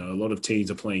because, you know, a lot of teams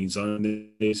are playing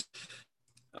zone this.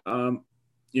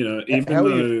 You know, even How though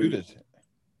 – are your shooters?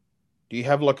 Do you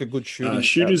have like a good shooting?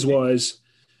 Shooters wise,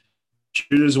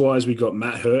 we got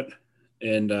Matt Hurt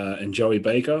and Joey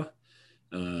Baker.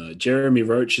 Jeremy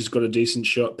Roach has got a decent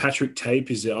shot. Patrick Tape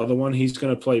is the other one. He's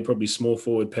going to play probably small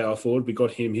forward, power forward. We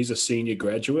got him. He's a senior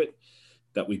graduate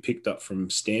that we picked up from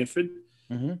Stanford.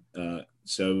 Mm-hmm.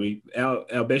 So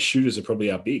our best shooters are probably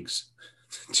our bigs.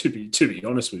 to be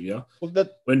honest with you,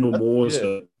 Wendell Moore's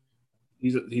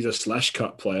he's a slash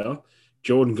cut player.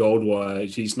 Jordan Goldwire,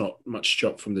 he's not much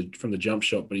shot from the jump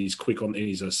shot, but he's quick on.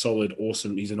 He's a solid,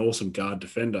 awesome. He's an awesome guard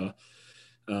defender.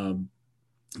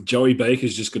 Joey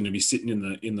Baker's just going to be sitting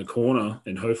in the corner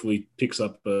and hopefully picks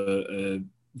up a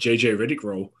JJ Redick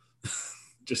role.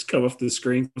 Just come off the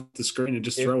screen and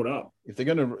just throw it up. If they're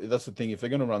gonna, that's the thing. If they're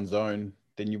gonna run zone,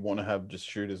 then you want to have just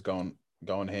shooters going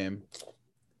ham.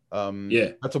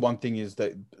 That's the one thing is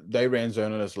that they ran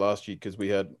zone on us last year because we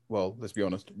had, well, let's be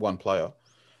honest, one player.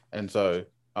 And so,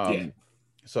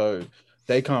 so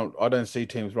they can't. I don't see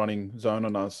teams running zone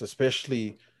on us,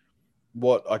 especially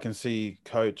what I can see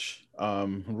Coach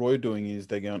Roy doing is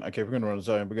they're going, okay, we're going to run a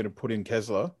zone. We're going to put in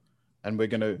Kessler, and we're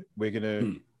going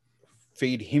to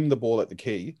feed him the ball at the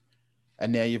key,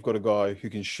 and now you've got a guy who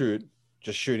can shoot,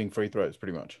 just shooting free throws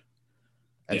pretty much.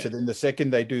 And so then the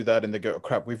second they do that, and they go, oh,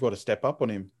 crap, we've got to step up on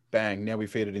him. Bang! Now we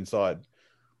feed it inside.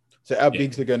 So our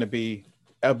bigs are going to be.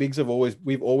 Our bigs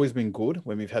we've always been good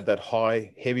when we've had that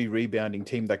high, heavy rebounding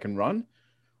team that can run.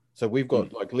 So we've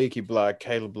got like Leaky Black,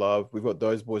 Caleb Love. We've got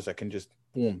those boys that can just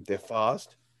boom. They're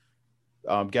fast.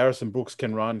 Garrison Brooks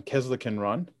can run. Kessler can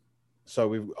run.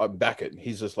 So I back it.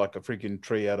 He's just like a freaking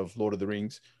tree out of Lord of the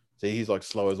Rings. So he's like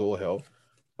slow as all hell.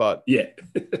 But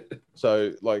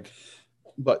so like,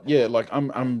 but yeah, like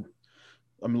I'm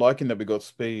liking that we got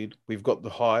speed. We've got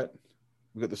the height.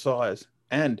 We've got the size,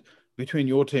 and between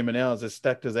your team and ours, as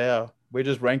stacked as we're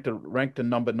just ranked a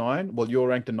number 9. Well, you're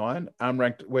ranked a 9.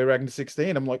 We're ranked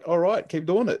 16. I'm like, all right, keep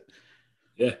doing it.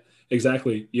 Yeah,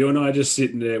 exactly. You and I are just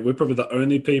sitting there. We're probably the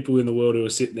only people in the world who are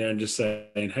sitting there and just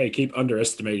saying, hey, keep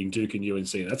underestimating Duke and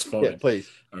UNC. That's fine. Yeah, please.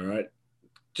 All right.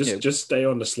 Just stay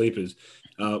on the sleepers.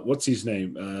 what's his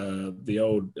name? The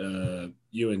old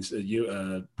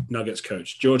Nuggets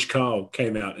coach, George Karl,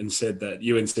 came out and said that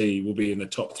UNC will be in the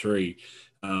top three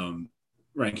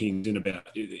rankings in about.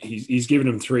 He's given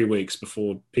them 3 weeks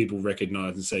before people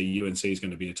recognize and say UNC is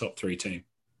going to be a top three team.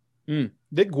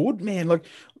 They're good, man. Like,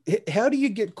 how do you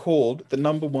get called the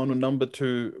number one or number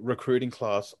two recruiting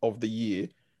class of the year?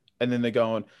 And then they're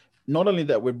going, not only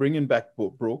that, we're bringing back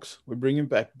Brooks, we're bringing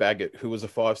back Baggett, who was a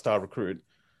 5-star recruit.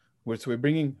 So we're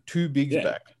bringing 2 bigs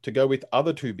back to go with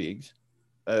other 2 bigs,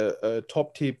 a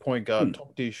top tier point guard,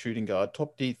 top tier shooting guard,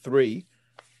 top tier 3.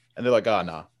 And they're like,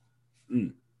 nah,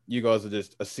 you guys are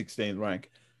just a 16th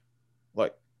rank.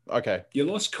 Like, okay. You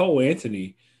lost Cole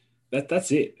Anthony.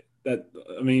 That's it. That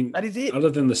is it.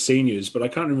 Other than the seniors, but I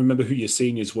can't remember who your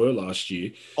seniors were last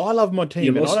year. I love my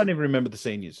team, and I don't even remember the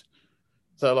seniors.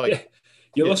 So, like,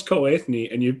 you lost Cole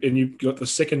Anthony, and you got the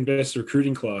second best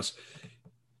recruiting class.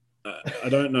 I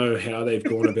don't know how they've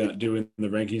gone about doing the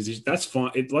rankings. That's fine.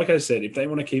 Like I said, if they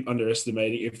want to keep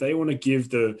underestimating, if they want to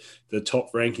give the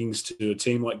top rankings to a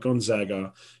team like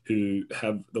Gonzaga, who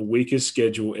have the weakest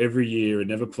schedule every year and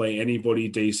never play anybody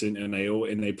decent, and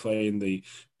they play in the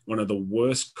one of the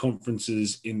worst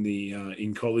conferences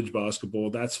in college basketball,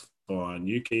 that's fine.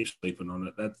 You keep sleeping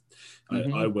on it.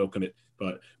 I welcome it.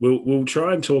 But we'll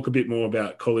try and talk a bit more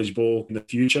about college ball in the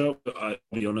future. I'll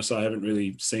be honest, I haven't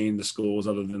really seen the scores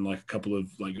other than like a couple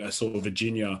of, like, I saw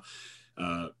Virginia.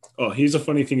 Here's a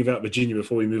funny thing about Virginia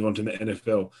before we move on to the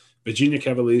NFL. Virginia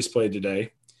Cavaliers played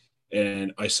today,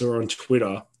 and I saw on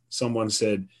Twitter someone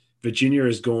said Virginia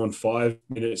has gone 5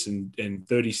 minutes and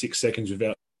 36 seconds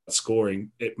without scoring.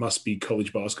 It must be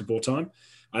college basketball time.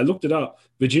 I looked it up.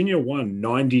 Virginia won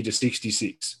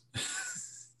 90-66.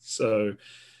 So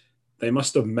they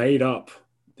must have made up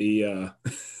the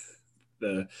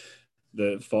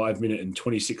 5 minute and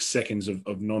 26 seconds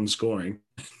of non-scoring.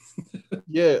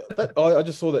 I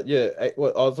just saw that. I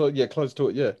thought, close to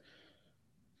it. Yeah.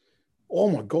 Oh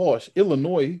my gosh,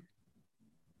 Illinois.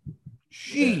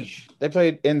 Sheesh. They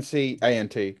played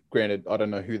NC-A&T. Granted, I don't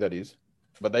know who that is,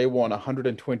 but they won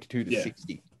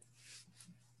 122-60.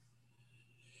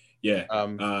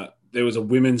 There was a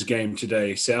women's game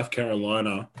today. South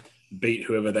Carolina beat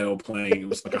whoever they were playing. It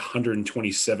was like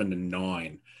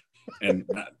 127-9. And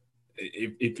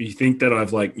if you think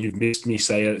that you've missed me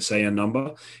say a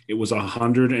number, it was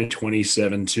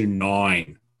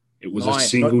 127-9. It was 9, a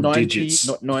single digits.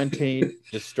 Not 19,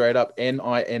 just straight up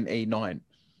NINE 9.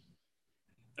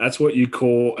 That's what you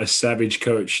call a savage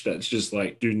coach. That's just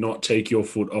like, do not take your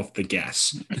foot off the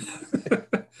gas.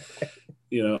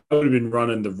 I would have been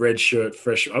running the red shirt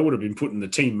fresh. I would have been putting the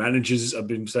team managers. I've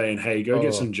been saying, hey, go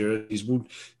get some jerseys.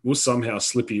 We'll somehow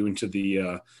slip you into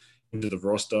the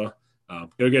roster.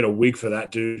 Go get a wig for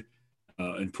that dude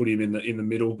and put him in the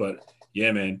middle. But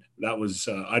yeah, man, that was.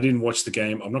 I didn't watch the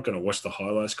game. I'm not going to watch the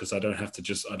highlights because I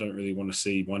don't really want to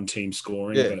see one team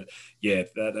scoring. Yeah. But yeah,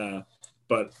 that.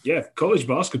 But yeah, college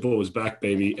basketball is back,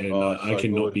 baby, and I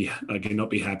cannot be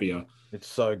happier. It's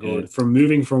so good. And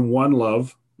moving from one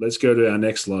love, let's go to our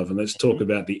next love, and let's talk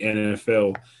about the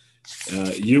NFL.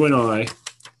 You and I,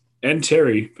 and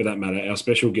Terry, for that matter, our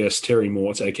special guest, Terry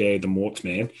Mortz, a.k.a. the Mortz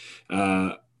Man,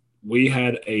 we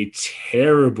had a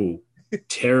terrible,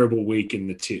 terrible week in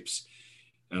the tips.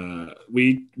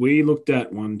 We looked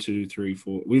at 1, 2, 3,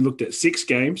 4. We looked at 6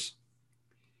 games.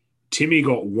 Timmy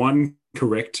got 1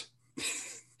 correct.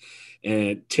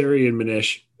 And Terry and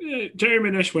Manesh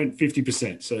went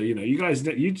 50%. So, you guys,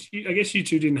 I guess you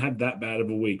two didn't have that bad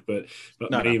of a week, but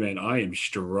man, I am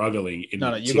struggling. You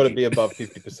got to be above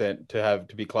 50%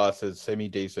 to be classed as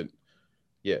semi-decent.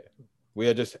 Yeah. We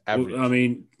are just average. Well, I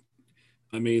mean,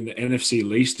 the NFC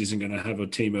least isn't going to have a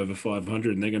team over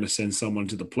 500 and they're going to send someone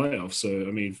to the playoffs. So,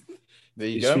 I mean, there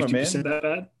you go, my man. 50% that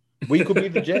bad? We could be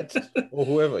the Jets or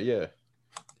whoever. Yeah.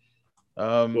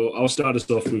 Well, I'll start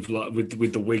us off with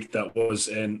the week that was,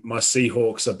 and my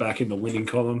Seahawks are back in the winning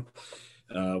column.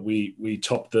 We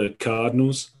topped the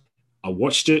Cardinals. I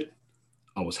watched it.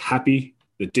 I was happy.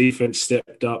 The defense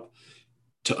stepped up.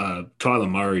 Kyler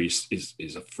Murray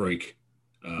is a freak.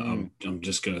 I'm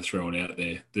just going to throw it out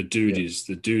there. The dude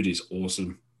is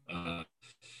awesome.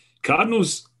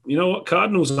 Cardinals, you know what?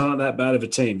 Cardinals aren't that bad of a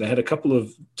team. They had a couple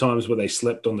of times where they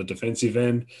slept on the defensive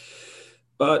end,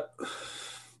 but.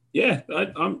 Yeah,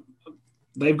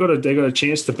 they've got a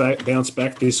chance to bounce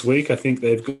back this week. I think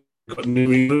they've got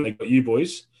New England. They've got you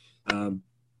boys.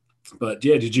 But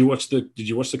yeah, did you watch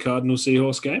the Cardinals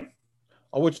Seahawks game?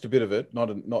 I watched a bit of it,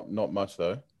 not much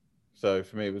though. So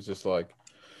for me, it was just like,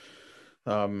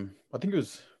 I think it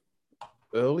was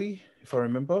early, if I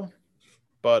remember.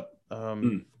 But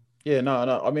yeah,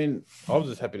 no. I mean, I was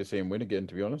just happy to see him win again,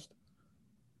 to be honest.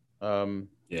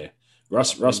 Yeah, I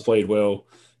Russ mean, played well.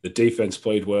 The defense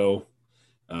played well.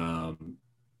 Um,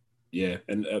 yeah,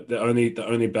 and the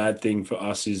only bad thing for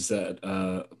us is that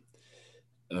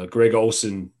Greg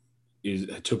Olson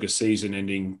took a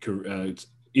season-ending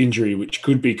injury, which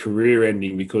could be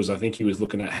career-ending because I think he was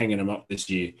looking at hanging him up this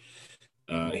year.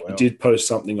 oh He wow. did post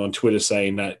something on Twitter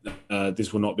saying that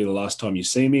this will not be the last time you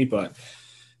see me, but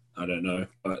I don't know.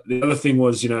 But the other thing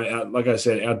was, like I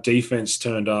said, our defense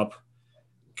turned up.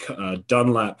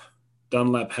 Dunlap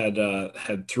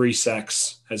had 3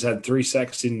 sacks. Has had 3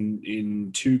 sacks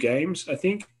in 2 games, I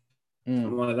think, Mm.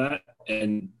 something like that.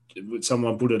 And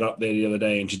someone put it up there the other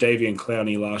day. And Jadeveon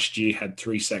Clowney last year had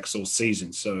 3 sacks all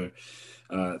season. So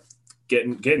uh,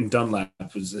 getting Dunlap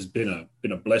has been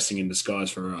a blessing in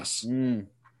disguise for us. Mm.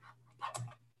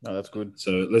 No, that's good.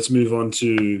 So let's move on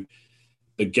to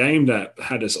the game that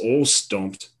had us all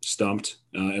stumped,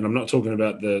 and I'm not talking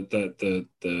about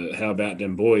the how about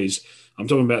them boys. I'm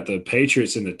talking about the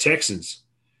Patriots and the Texans.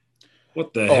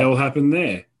 What the Oh, hell happened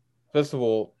there? first of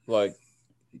all, like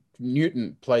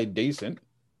Newton played decent,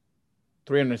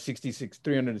 366,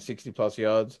 360 plus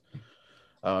yards.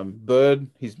 Bird,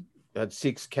 he's had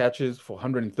 6 catches for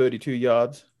 132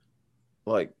 yards.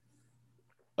 Like,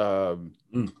 um,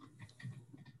 Mm,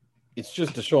 it's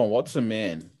just Deshaun Watson,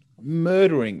 man,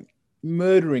 murdering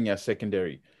our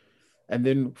secondary. And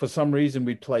then for some reason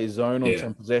we'd play zone on yeah,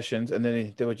 some possessions, and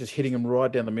then they were just hitting them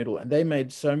right down the middle. And they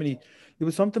made so many. It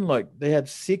was something like they had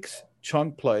 6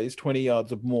 chunk plays, 20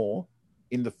 yards or more,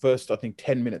 in the first, I think,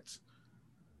 10 minutes.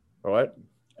 Right,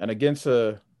 and against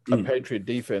a mm, Patriot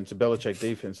defense, a Belichick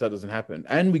defense, that doesn't happen.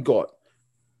 And we got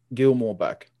Gilmore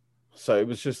back, so it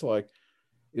was just like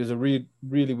it was a really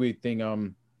weird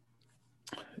thing.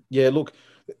 Yeah, look,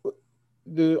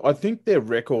 I think their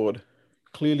record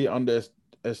clearly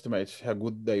underestimates how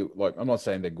good they like. I'm not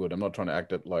saying they're good. I'm not trying to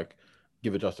act it like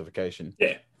give a justification,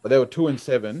 yeah, but they were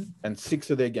 2-7, and 6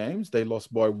 of their games they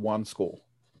lost by 1 score.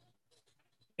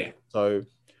 yeah. So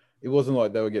it wasn't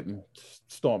like they were getting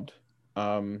stomped.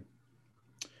 I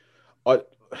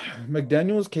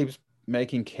McDaniels keeps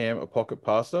making Cam a pocket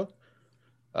passer.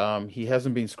 He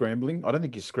hasn't been scrambling. I don't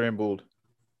think he scrambled.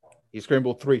 He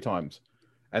scrambled 3 times,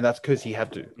 and that's because he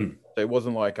had to. Mm, So it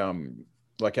wasn't like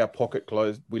our pocket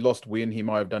closed. We lost Win. He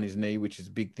might have done his knee, which is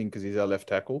a big thing because he's our left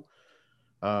tackle.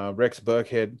 Rex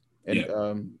Burkhead and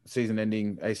yeah.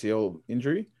 season-ending ACL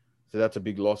injury, so that's a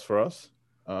big loss for us.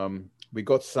 We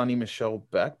got Sonny Michelle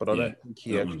back, but I Yeah, don't think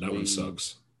he that one actually.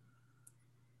 sucks.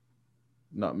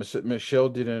 No, Michelle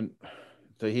didn't.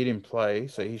 So he didn't play,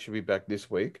 so he should be back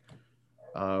this week.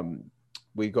 Um,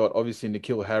 we got obviously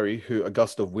Nikhil Harry, who a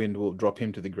gust of wind will drop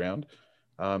him to the ground.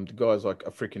 The guy's like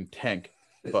a freaking tank,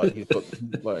 but he's got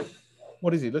like,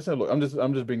 what is he? Let's have a look.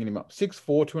 I'm just bringing him up.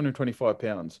 6'4", 225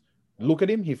 pounds. Look at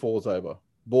him, he falls over.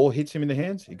 Ball hits him in the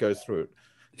hands, he goes through it.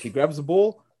 He grabs the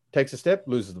ball, takes a step,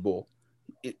 loses the ball.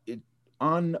 It Yeah,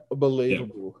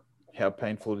 unbelievable how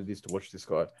painful it is to watch this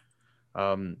guy.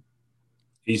 Um,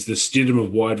 he's the Stidham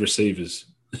of wide receivers.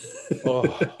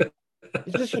 oh,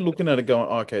 it's just you're looking at it going,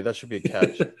 oh, okay, that should be a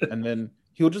catch, and then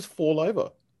he'll just fall over,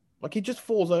 like he just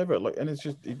falls over, like, and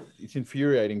it's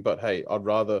infuriating. But hey, I'd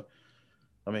rather.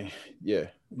 I mean, yeah.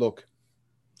 Look,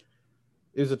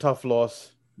 it was a tough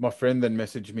loss. My friend then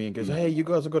messaged me and goes, Mm. "Hey, you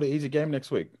guys have got an easy game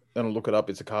next week." Then I look it up.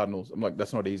 It's the Cardinals. I'm like,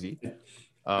 that's not easy.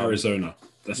 Um, Arizona.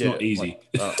 That's yeah, not like easy.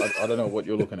 I don't know what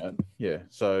you're looking at. Yeah,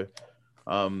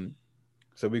 um,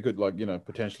 so we could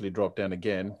potentially drop down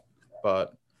again,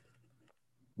 but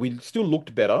we still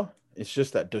looked better. It's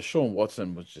just that Deshaun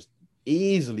Watson was just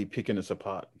easily picking us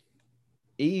apart.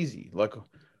 Easy. Like,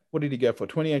 what did he go for?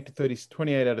 28 to 30,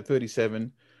 28 out of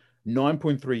 37,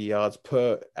 9.3 yards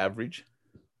per average.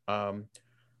 So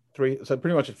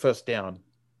pretty much at first down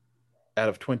out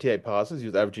of 28 passes, he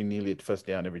was averaging nearly at first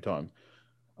down every time.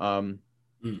 Um,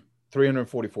 Mm.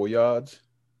 344 yards,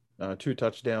 2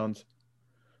 touchdowns.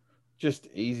 Just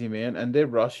easy, man. And they're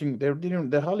rushing. They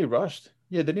hardly rushed.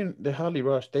 Yeah, they didn't. They hardly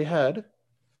rushed. They had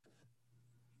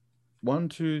one,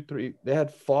 two, three. They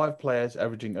had 5 players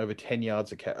averaging over 10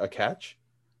 yards a catch,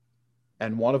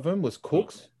 and one of them was Oh,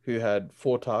 Cooks, who had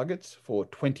 4 targets for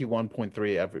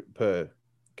 21.3 average per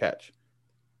catch.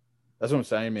 That's what I'm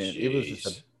saying, man. It was just a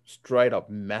jeez. straight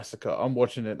up massacre. I'm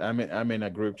watching it. I'm in a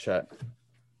group chat,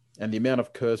 and the amount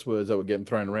of curse words that were getting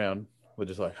thrown around were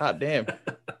just like, hot damn.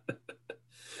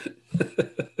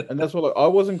 And that's what, like, I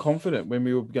wasn't confident when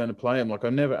we were going to play him. Like,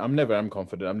 I'm never am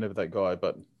confident. I'm never that guy.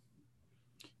 But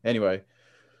anyway,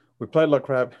 we played like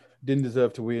crap. Didn't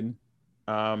deserve to win.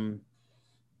 And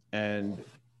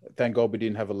thank God we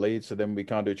didn't have a lead. So then we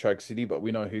can't do Choke City, but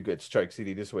we know who gets Choke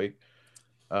City this week.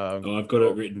 Oh, I've got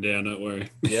it written down. Don't worry.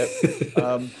 Yep.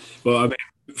 Well, I mean,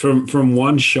 from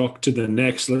one shock to the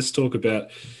next, let's talk about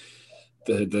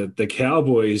the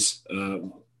Cowboys.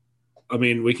 I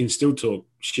mean, we can still talk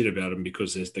shit about them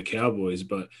because there's the Cowboys,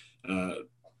 but uh,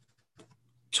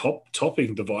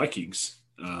 topping the Vikings.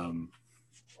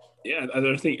 Yeah, I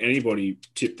don't think anybody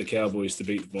tipped the Cowboys to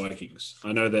beat the Vikings.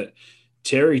 I know that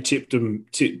Terry tipped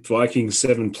Vikings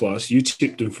 7+, you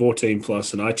tipped them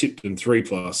 14+, and I tipped them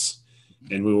 3+,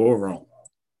 and we were all wrong.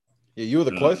 Yeah, you were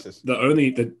the closest.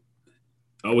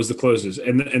 I was the closest,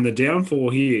 and the downfall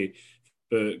here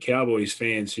for Cowboys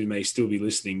fans who may still be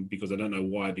listening, because I don't know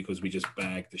why, because we just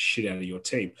bagged the shit out of your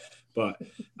team, but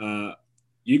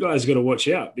you guys got to watch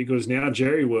out, because now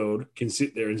Jerry World can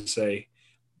sit there and say,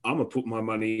 I'm gonna put my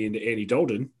money into Andy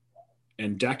Dalton,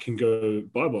 and Dak can go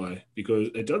bye-bye, because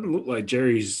it doesn't look like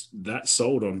Jerry's that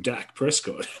sold on Dak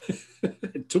Prescott.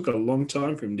 It took a long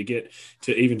time for him to get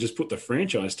to even just put the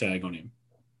franchise tag on him.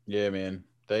 Yeah, man.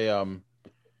 They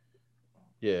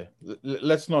yeah.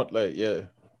 Let's not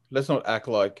let's not act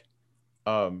like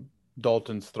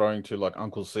Dalton's throwing to like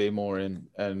Uncle Seymour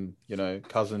and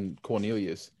cousin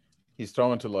Cornelius. He's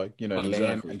throwing to like Exactly.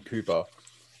 Lamb and Cooper,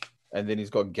 and then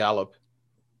he's got Gallup.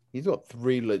 He's got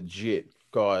 3 legit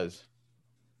guys,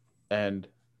 and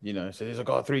so he's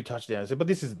got 3 touchdowns. But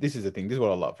this is the thing. This is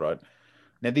what I love, right?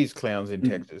 Now these clowns in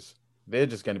Texas, they're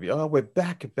just going to be, oh, we're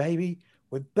back, baby,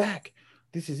 we're back.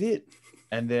 This is it.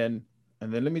 And then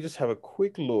let me just have a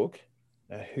quick look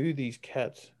at who these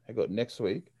cats have got next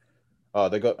week. Oh,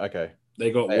 they got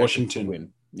Washington.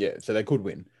 Win. Yeah, so they could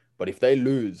win. But if they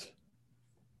lose,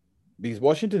 because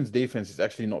Washington's defense is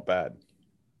actually not bad.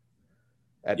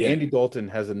 And Yeah. Andy Dalton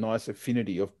has a nice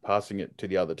affinity of passing it to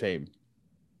the other team.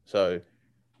 So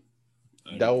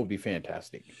that will be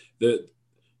fantastic. The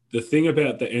thing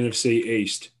about the NFC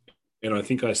East, and I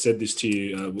think I said this to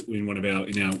you in one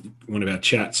of our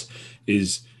chats,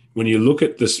 is when you look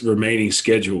at this remaining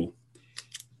schedule,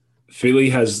 Philly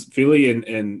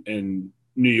and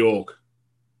New York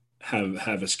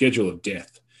have a schedule of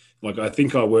death. Like, I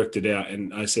think I worked it out,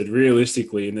 and I said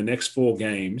realistically in the next 4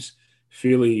 games,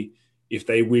 Philly, if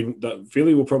they win,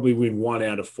 Philly will probably win 1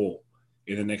 out of 4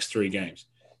 in the next 3 games.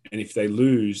 And if they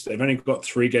lose, they've only got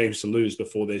 3 games to lose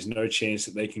before there's no chance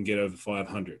that they can get over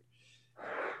 500.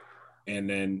 And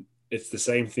then it's the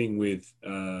same thing with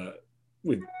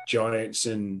Giants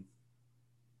and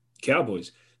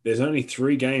Cowboys. There's only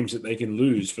 3 games that they can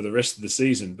lose for the rest of the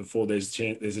season before there's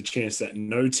a chance that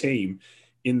no team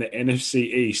in the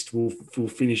NFC East will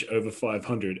finish over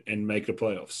 500 and make the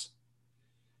playoffs.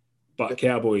 But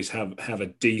Cowboys have a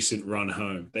decent run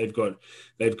home. They've got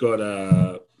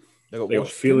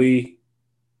Philly,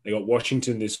 they got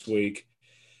Washington this week.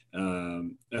 I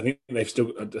think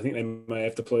they may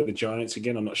have to play the Giants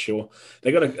again. I'm not sure. I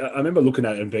remember looking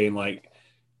at it and being like,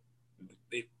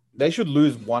 they should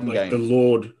lose 1 game. The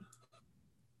Lord,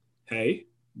 hey,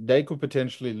 they could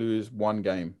potentially lose 1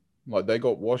 game. Like, they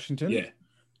got Washington. Yeah,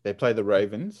 they play the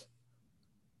Ravens.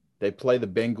 They play the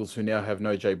Bengals, who now have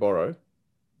no Jay Burrow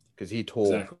because he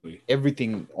tore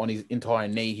everything on his entire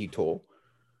knee. He tore.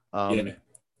 Yeah.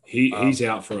 He's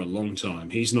out for a long time.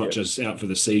 He's not just out for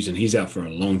the season. He's out for a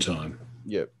long time.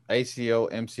 Yep.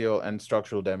 ACL, MCL, and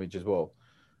structural damage as well.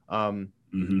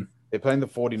 They're playing the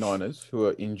 49ers, who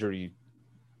are injury,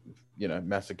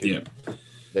 massacred. Yeah.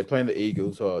 They're playing the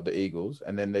Eagles,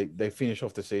 and then they finish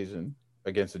off the season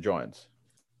against the Giants.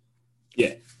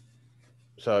 Yeah.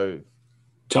 So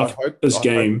toughest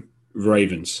game,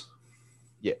 Ravens.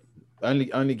 Yeah.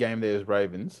 Only game there is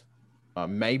Ravens.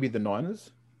 Maybe the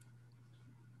Niners.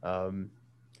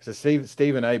 So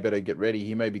Stephen A better get ready.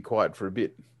 He may be quiet for a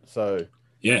bit. So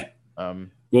yeah.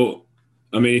 Well,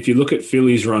 I mean, if you look at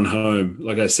Philly's run home,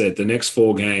 like I said, the next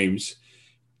 4 games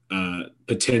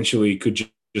potentially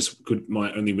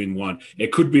might only win 1.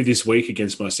 It could be this week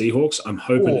against my Seahawks. I'm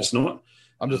hoping it's not.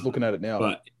 I'm just looking at it now.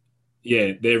 But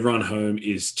yeah, their run home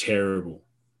is terrible.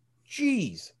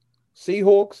 Jeez.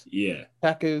 Seahawks, yeah,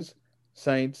 Packers,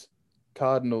 Saints,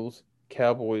 Cardinals,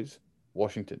 Cowboys,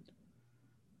 Washington.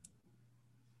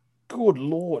 Good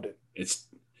Lord. It's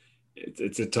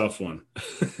a tough one.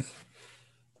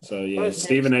 So, yeah,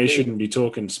 Stephen A shouldn't be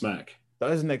talking smack.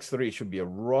 Those next 3 should be a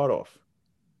write-off.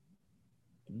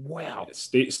 Wow.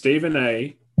 Stephen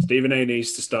A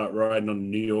needs to start riding on the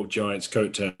New York Giants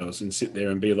coattails and sit there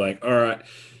and be like, all right,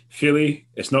 Philly,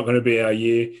 it's not going to be our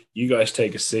year. You guys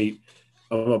take a seat.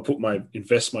 I'm going to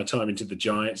invest my time into the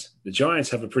Giants. The Giants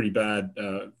have a pretty bad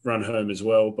run home as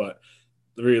well, but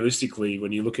realistically,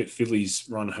 when you look at Philly's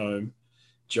run home,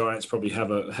 Giants probably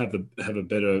have a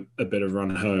better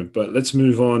run home. But let's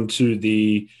move on to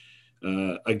the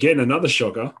again, another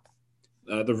shocker.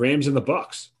 The Rams and the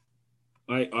Bucks.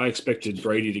 I expected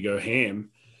Brady to go ham,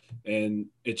 and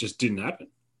it just didn't happen.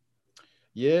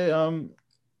 Yeah,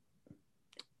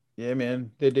 yeah,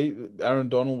 man. Aaron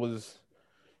Donald was.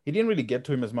 He didn't really get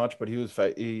to him as much, but he was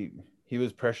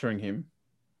pressuring him,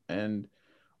 and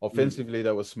offensively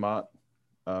that was smart.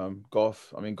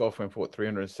 Goff went for what,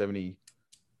 370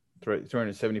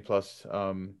 plus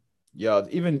yards,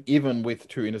 even with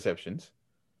 2 interceptions.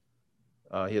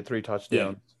 He had 3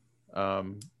 touchdowns. I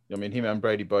mean, him and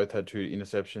Brady both had 2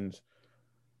 interceptions.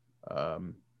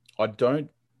 I don't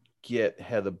get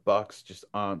how the Bucks just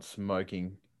aren't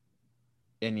smoking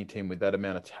any team with that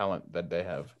amount of talent that they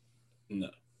have. No,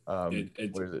 what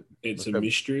is it? It's a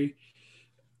mystery.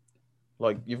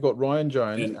 Like, you've got Ryan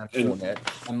Jones and Fournette,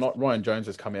 and not Ryan Jones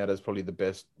has come out as probably the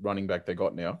best running back they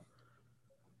got now.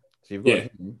 So you've got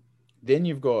him. Then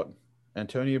you've got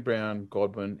Antonio Brown,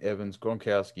 Godwin, Evans,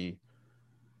 Gronkowski,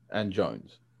 and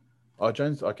Jones. Oh,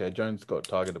 Jones got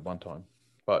targeted one time,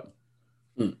 but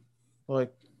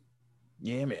like,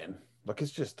 yeah, man, like,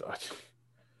 it's just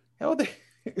how are they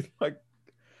like?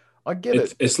 I get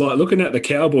it. It's like looking at the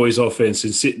Cowboys offense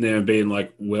and sitting there and being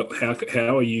like, well,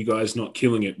 how are you guys not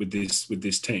killing it with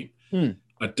this team?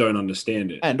 I don't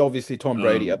understand it. And obviously Tom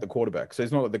Brady at the quarterback, so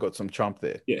it's not like they've got some chump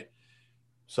there. Yeah.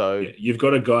 So you've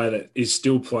got a guy that is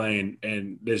still playing,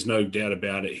 and there's no doubt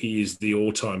about it. He is the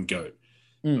all-time GOAT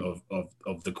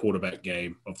of the quarterback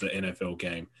game, of the NFL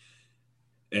game.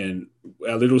 And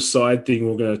our little side thing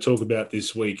we're going to talk about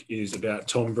this week is about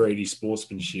Tom Brady's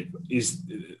sportsmanship,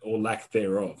 or lack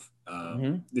thereof.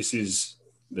 This is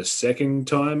the second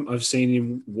time I've seen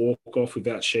him walk off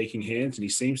without shaking hands, and he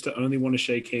seems to only want to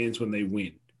shake hands when they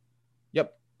win.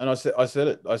 Yep, and I said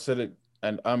it,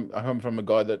 and I come from a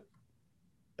guy that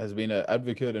has been an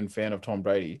advocate and fan of Tom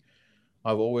Brady.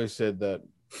 I've always said that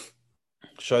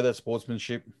show that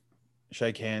sportsmanship,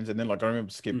 shake hands, and then, like, I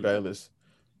remember Skip Bayless.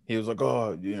 He was like,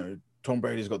 oh, Tom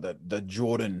Brady's got that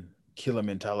Jordan killer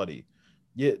mentality.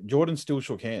 Yeah, Jordan still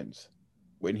shook hands.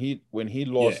 When he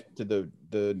lost to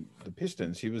the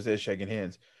Pistons, he was there shaking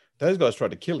hands. Those guys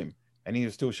tried to kill him, and he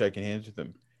was still shaking hands with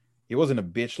them. He wasn't a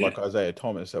bitch like Isaiah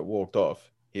Thomas that walked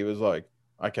off. He was like,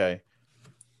 okay,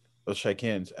 let's shake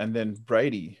hands. And then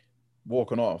Brady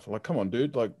walking off, like, come on,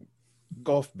 dude, like,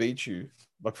 Goff beat you.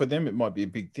 Like, for them, it might be a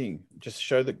big thing. Just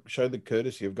show the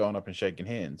courtesy of going up and shaking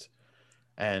hands.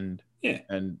 And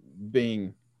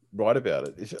being right about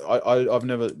it. I've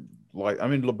never, like, I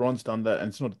mean, LeBron's done that, and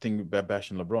it's not a thing about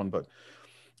bashing LeBron, but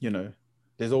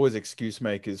there's always excuse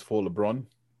makers for LeBron.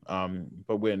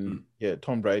 But when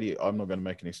Tom Brady, I'm not going to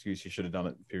make an excuse. He should have done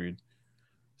it. Period.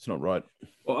 It's not right.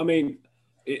 Well, I mean,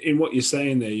 in what you're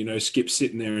saying there, Skip's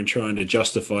sitting there and trying to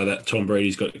justify that Tom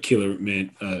Brady's got a killer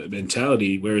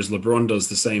mentality, whereas LeBron does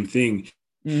the same thing.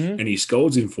 And he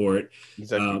scolds him for it.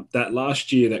 Exactly. That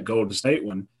last year, that Golden State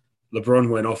one, LeBron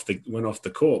went off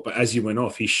the court, but as he went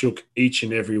off, he shook each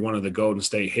and every one of the Golden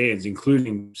State hands,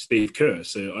 including Steve Kerr.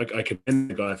 So I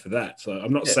commend the guy for that. So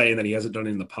I'm not saying that he hasn't done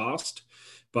it in the past,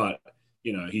 but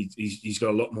he's got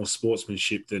a lot more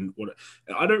sportsmanship than what.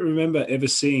 I don't remember ever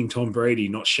seeing Tom Brady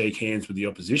not shake hands with the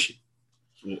opposition,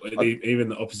 or even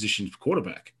the opposition's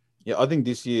quarterback. Yeah, I think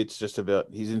this year it's just about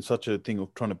he's in such a thing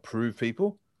of trying to prove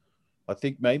people. I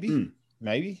think maybe,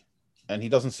 and he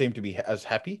doesn't seem to be as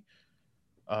happy.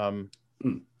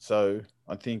 So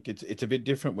I think it's a bit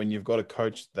different when you've got a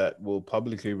coach that will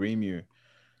publicly ream you,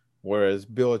 whereas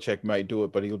Belichick may do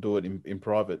it, but he'll do it in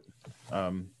private.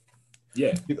 I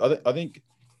think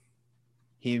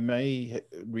he may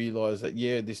realize that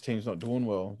this team's not doing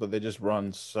well, but they just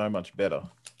run so much better.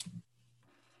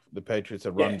 The Patriots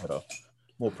have run better,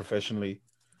 more professionally.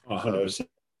 100%.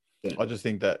 I just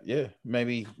think that,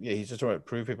 maybe he's just trying to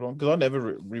prove people on, because I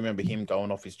never remember him going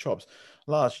off his chops.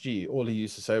 Last year, all he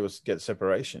used to say was get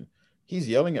separation. He's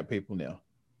yelling at people now.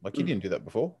 Like, he didn't do that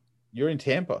before. You're in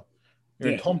Tampa.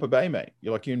 You're in Tampa Bay, mate.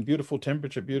 You're in beautiful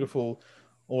temperature, beautiful,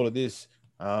 all of this.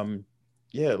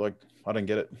 Like, I don't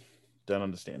get it. Don't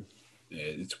understand.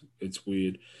 Yeah, it's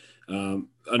weird.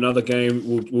 Another game,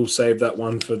 we'll save that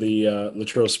one for the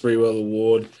Latrell Sprewell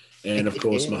Award. And, of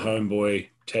course, my homeboy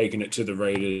taking it to the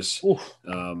Raiders. Well,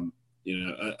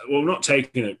 not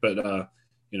taking it, but my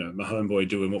homeboy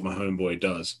doing what my homeboy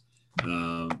does.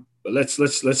 But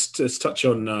let's touch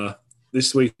on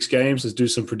this week's games. Let's do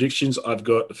some predictions. I've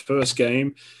got the first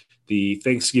game, the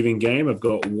Thanksgiving game. I've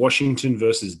got Washington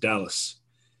versus Dallas.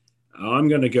 I'm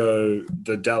going to go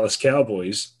the Dallas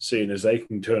Cowboys, seeing as they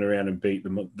can turn around and beat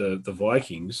the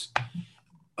Vikings.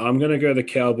 I'm going to go the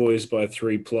Cowboys by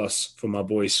 3+ for my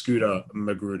boy Scooter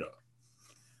Magruder.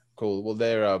 Cool. Well,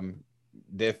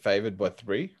 they're favored by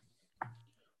 3.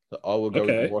 So I will go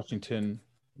with Washington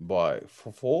by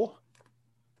four.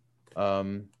 I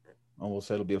will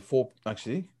say it'll be a 4.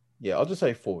 Actually, yeah, I'll just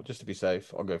say 4 just to be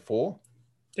safe. I'll go 4.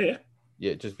 Yeah.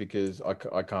 Yeah, just because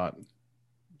I can't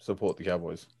support the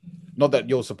Cowboys. Not that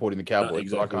you're supporting the Cowboys,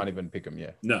 Exactly. but I can't even pick them.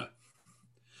 Yeah. No.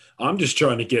 I'm just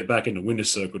trying to get back in the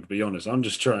winner's circle, to be honest. I'm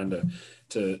just trying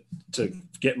to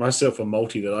get myself a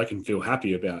multi that I can feel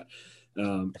happy about.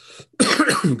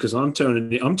 Because I'm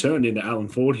turned into Alan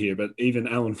Ford here, but even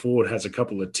Alan Ford has a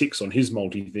couple of ticks on his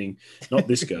multi thing, not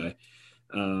this guy.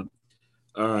 All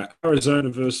right, Arizona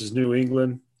versus New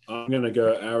England. I'm going to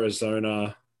go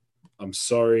Arizona. I'm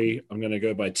sorry. I'm going to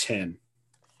go by 10.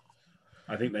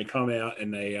 I think they come out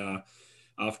and they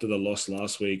after the loss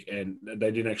last week, and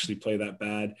they didn't actually play that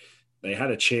bad. They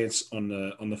had a chance on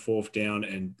the fourth down,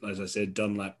 and as I said,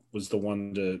 Dunlap was the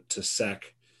one to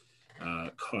sack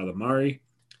Kyler Murray.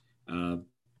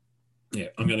 Yeah,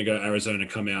 I'm going to go Arizona.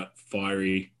 Come out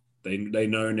fiery. They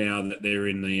know now that they're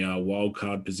in the wild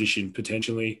card position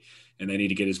potentially, and they need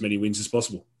to get as many wins as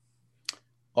possible.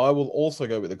 I will also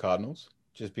go with the Cardinals,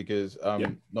 just because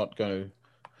I'm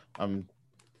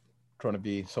trying to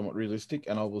be somewhat realistic,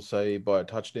 and I will say by a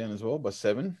touchdown as well, by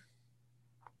 7.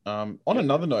 On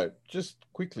another note, just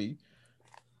quickly,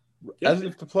 as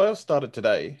if the playoffs started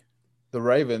today, the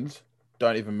Ravens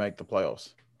don't even make the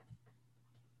playoffs.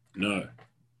 No.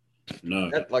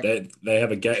 They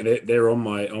have a game. They're on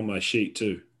my sheet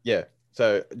too. Yeah.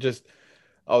 So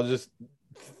I was just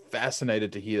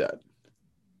fascinated to hear that.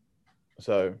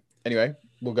 So anyway,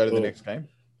 we'll go to the next game.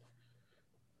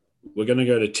 We're going to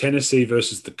go to Tennessee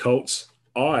versus the Colts.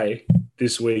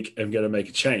 This week am going to make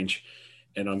a change,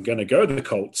 and I'm going to go to the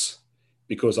Colts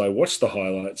because I watched the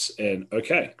highlights and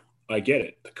okay, I get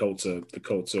it. The Colts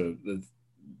are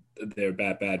they're a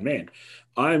bad man.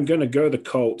 I'm going to go the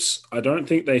Colts. I don't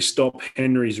think they stop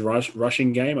Henry's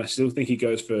rushing game. I still think he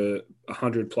goes for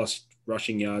 100+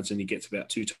 rushing yards and he gets about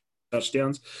 2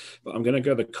 touchdowns. But I'm going to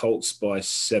go the Colts by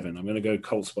 7. I'm going to go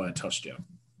Colts by a touchdown.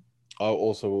 I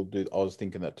also will do. I was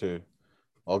thinking that too.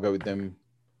 I'll go with them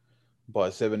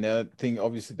by 7. Now,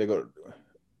 obviously they got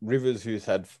Rivers, who's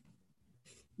had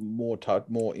more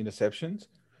interceptions,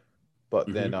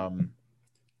 but then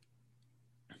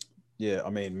yeah, I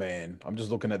mean, man, I'm just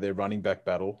looking at their running back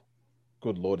battle.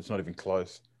 Good Lord, it's not even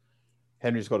close.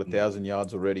 Henry's got 1,000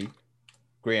 yards already.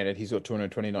 Granted, he's got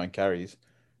 229 carries,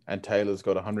 and Taylor's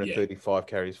got 135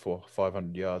 carries for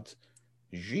 500 yards.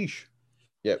 Yeesh.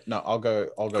 Yep. No, I'll go.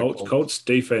 Colts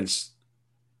defense.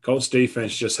 Colts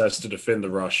defense just has to defend the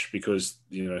rush because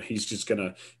he's just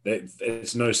gonna.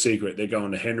 It's no secret they're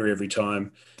going to Henry every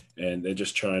time, and they're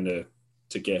just trying to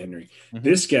get Henry.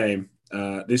 This game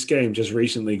just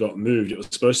recently got moved. It was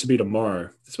supposed to be tomorrow.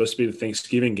 It's supposed to be the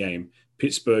Thanksgiving game,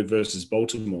 Pittsburgh versus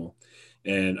Baltimore.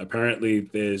 And apparently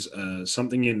there's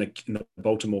something in the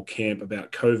Baltimore camp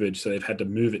about COVID, so they've had to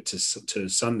move it to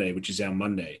Sunday, which is our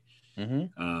Monday. Did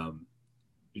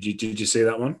you see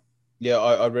that one? Yeah,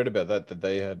 I read about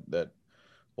that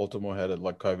Baltimore had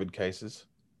like COVID cases.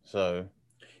 So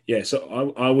yeah,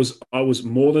 so I was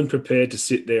more than prepared to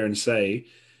sit there and say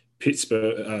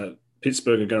Pittsburgh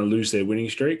are going to lose their winning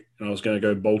streak, and I was going to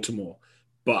go Baltimore.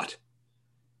 But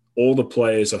all the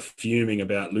players are fuming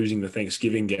about losing the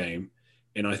Thanksgiving game,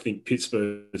 and I think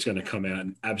Pittsburgh is going to come out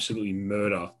and absolutely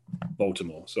murder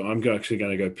Baltimore. So I'm actually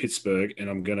going to go Pittsburgh, and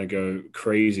I'm going to go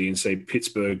crazy and say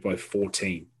Pittsburgh by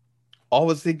 14. I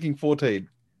was thinking 14.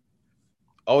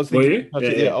 I was thinking,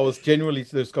 I was genuinely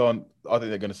just going, I think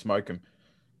they're going to smoke him.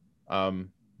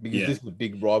 Because this is a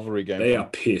big rivalry game. They are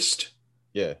pissed.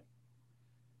 Yeah.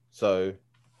 So,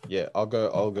 yeah, I'll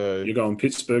go. You're going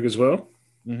Pittsburgh as well?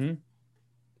 Mm-hmm.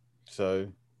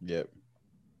 So, yeah.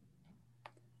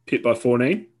 Pitt by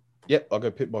 14? Yep, I'll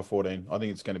go Pitt by 14. I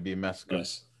think it's going to be a massacre.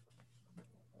 Nice.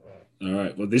 All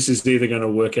right. Well, this is either going to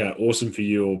work out awesome for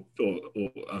you or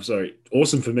I'm sorry,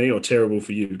 awesome for me or terrible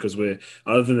for you because we're,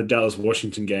 other than the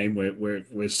Dallas-Washington game,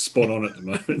 we're spot on at the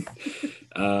moment.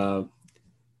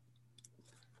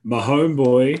 My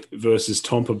homeboy versus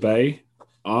Tampa Bay.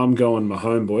 I'm going my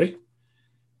homeboy.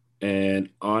 And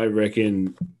I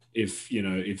reckon if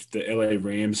the LA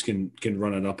Rams can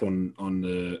run it up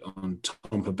on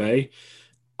Tampa Bay,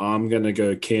 I'm going to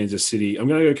go Kansas City. I'm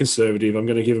going to go conservative. I'm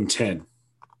going to give them 10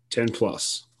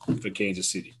 plus for Kansas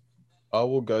City. I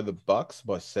will go the Bucks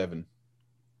by 7.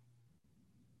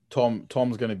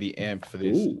 Tom's going to be amped for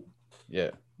this. Ooh,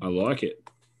 yeah, I like it.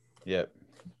 Yeah,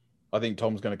 I think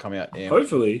Tom's going to come out amped.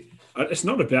 Hopefully, it's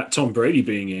not about Tom Brady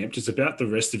being amped. It's about the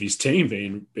rest of his team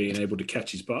being able to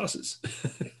catch his passes.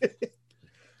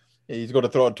 Yeah, he's got to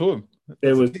throw it to him.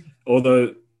 There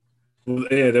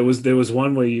was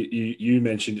one where you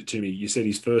mentioned it to me. You said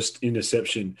his first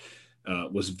interception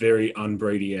was very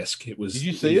un-Brady-esque. Did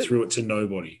you see He it? threw it to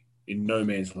nobody in no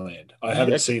man's land. I Did you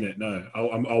haven't actually? seen it. No,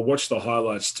 I'll watch the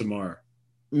highlights tomorrow.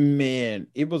 Man,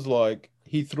 it was like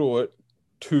he threw it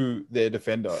to their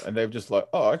defender, and they're just like,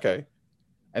 "Oh, okay."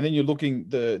 And then you're looking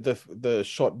the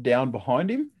shot down behind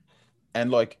him, and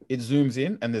like it zooms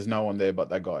in, and there's no one there but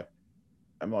that guy.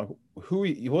 I'm like, who?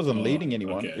 He wasn't Oh, leading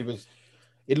anyone. okay.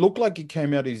 It looked like it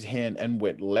came out of his hand and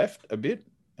went left a bit,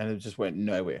 and it just went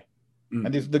nowhere. And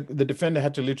Mm. the defender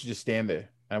had to literally just stand there,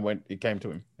 and it came to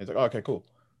him. He's like, oh, okay, cool.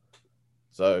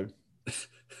 So,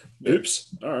 yeah,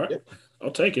 Oops. All right. yeah.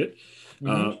 I'll take it.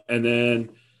 Mm-hmm. And then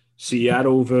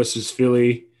Seattle versus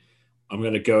Philly. I'm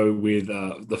going to go with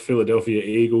the Philadelphia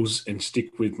Eagles and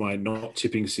stick with my not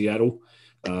tipping Seattle.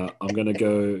 I'm going to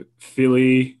go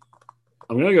Philly.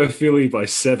 I'm going to go Philly by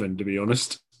 7, to be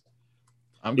honest.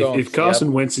 I'm If, going if Carson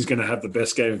Seattle. Wentz is going to have the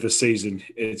best game of the season,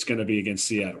 it's going to be against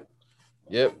Seattle.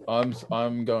 Yep,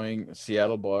 I'm going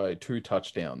Seattle by 2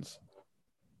 touchdowns.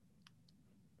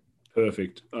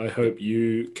 Perfect. I Yep. hope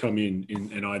you come in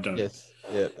and I don't. Yes.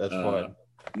 Yeah, that's fine.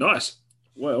 Nice.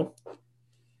 Well,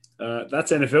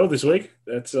 that's NFL this week.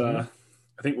 That's Mhm.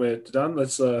 I think we're done.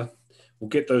 We'll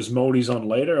get those multis on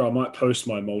later. I might post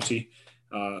my multi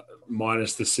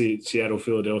minus the Seattle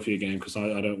Philadelphia game because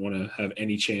I don't want to have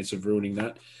any chance of ruining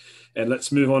that. And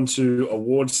let's move on to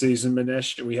award season,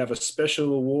 Manesh. We have a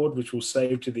special award which we'll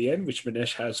save to the end, which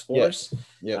Manesh has for Yeah. us.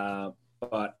 Yep.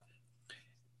 But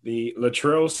the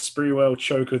Latrell Sprewell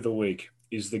Choke of the Week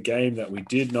is the game that we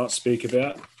did not speak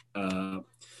about.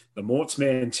 The Morts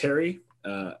man Terry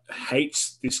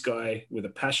hates this guy with a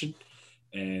passion,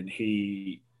 and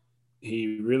he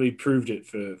really proved it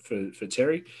for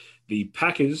Terry. The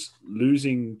Packers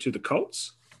losing to the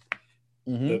Colts.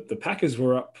 Mm-hmm. The Packers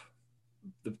were up.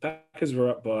 The Packers were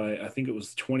up by I think it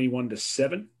was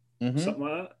 21-7, Mm-hmm. something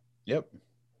like that. Yep.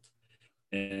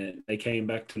 And they came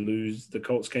back to lose. The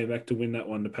Colts came back to win that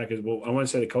one. The Packers, well, I won't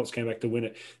say the Colts came back to win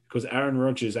it because Aaron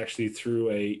Rodgers actually threw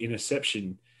a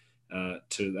interception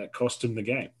to that cost him the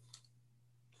game.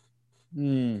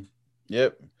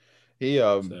 Yep. He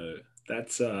So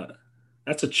that's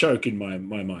a choke in my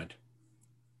mind.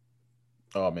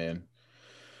 Oh man.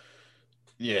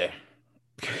 Yeah.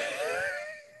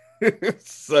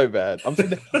 It's so bad. I'm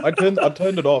sitting there, I turned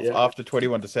it off Yeah, after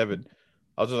 21-7.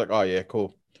 I was just like, oh yeah,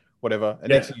 cool. Whatever. And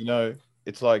next yeah, thing you know,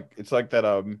 it's like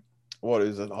that what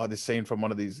is it? Oh, this scene from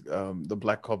one of these the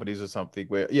black comedies or something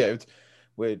where it's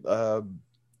where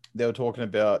they were talking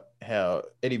about how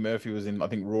Eddie Murphy was in, I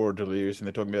think, Raw or Delirious, and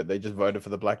they're talking about they just voted for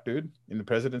the black dude in the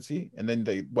presidency, and then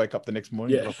they wake up the next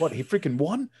morning and yeah. like, what? He freaking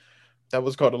won? That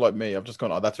was kind of like me. I've just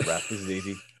gone, oh, that's a wrap. This is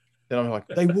easy. Then I'm like,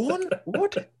 they won?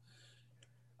 What?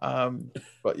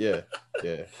 But yeah,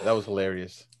 that was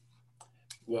hilarious.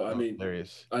 Well, I That was mean,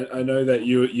 hilarious. I know that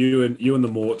you and the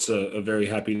Morts are very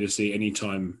happy to see any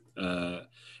time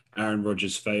Aaron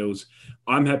Rodgers fails.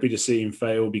 I'm happy to see him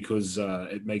fail because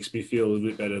it makes me feel a little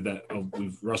bit better that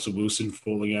with Russell Wilson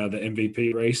falling out of the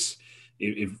MVP race.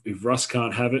 If Russ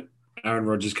can't have it, Aaron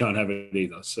Rodgers can't have it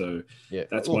either. So Yeah,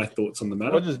 that's my look, thoughts on the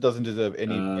matter. Rogers doesn't deserve Uh,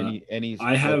 any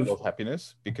I level have of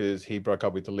happiness because he broke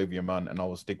up with Olivia Munn, and I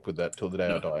will stick with that till the day I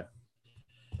no. die.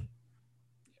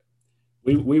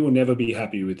 We will never be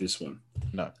happy with this one.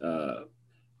 No.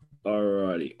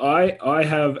 Alrighty. I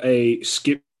have a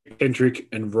Skip, Kendrick,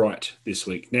 and Wright this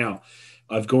week. Now,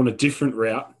 I've gone a different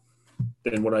route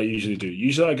than what I usually do.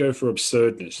 Usually I go for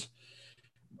absurdness.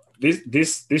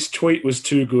 This tweet was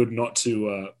too good not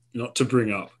to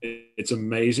bring up. It's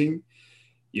amazing.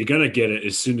 You're gonna get it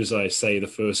as soon as I say the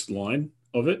first line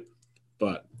of it.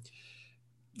 But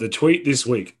the tweet this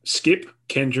week: Skip,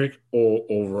 Kendrick,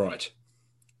 or Wright.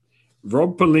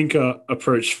 Rob Pelinka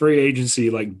approached free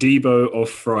agency like Debo off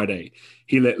Friday.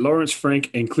 He let Lawrence Frank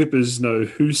and Clippers know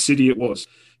whose city it was.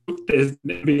 Took the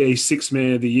NBA Six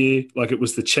Man of the Year like it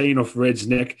was the chain off Red's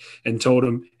neck and told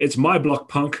him, "It's my block,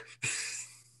 punk."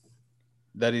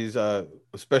 That is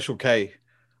Special K,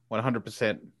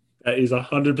 100%. That is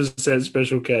 100%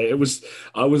 Special K.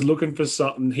 I was looking for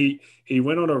something. He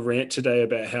went on a rant today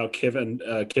about how Kevin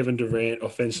Durant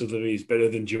offensively is better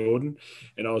than Jordan,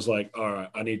 and I was like, all right,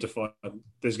 I need to find.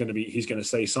 He's going to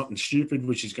say something stupid,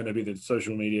 which is going to be the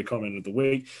social media comment of the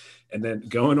week, and then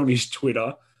going on his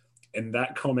Twitter, and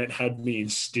that comment had me in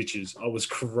stitches. I was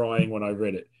crying when I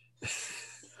read it.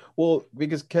 Well,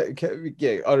 because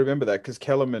yeah, I remember that because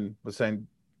Kellerman was saying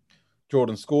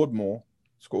Jordan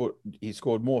he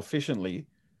scored more efficiently,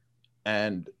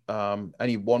 and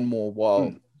he won more while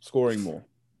Hmm. scoring more.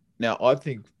 Now, I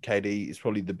think KD is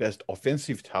probably the best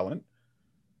offensive talent.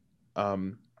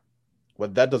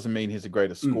 But that doesn't mean he's a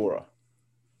greater Hmm. scorer.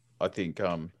 I think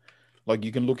like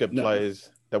you can look at No. players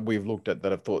that we've looked at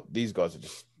that have thought these guys are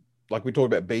just like we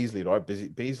talked about Beasley, right?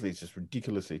 Beasley is just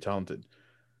ridiculously talented.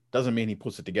 Doesn't mean he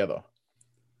puts it together.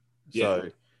 Yeah. So,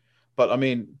 but I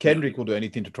mean, No. Kendrick will do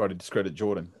anything to try to discredit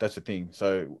Jordan. That's the thing.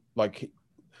 So, like,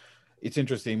 it's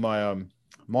interesting.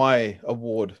 My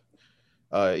award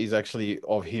is actually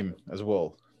of him as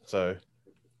well. So,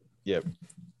 yeah,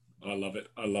 I love it.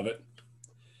 I love it.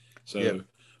 yeah, So,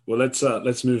 well,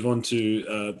 let's move on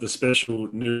to the special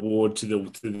new award to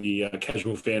the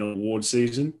casual fan award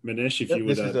season. Manesh, if yeah. you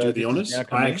would do the This is now honors. I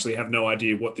coming in. actually have no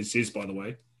idea what this is, by the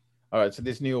way. All right, so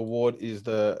this new award is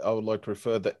I would like to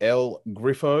refer the L.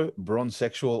 Griffoh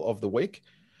Bronzexual of the Week.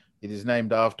 It is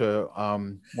named after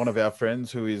one of our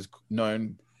friends who is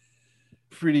known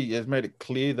has made it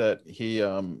clear that he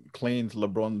cleans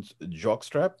LeBron's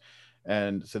jockstrap,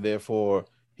 and so therefore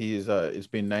he is it's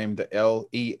been named the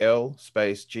LEL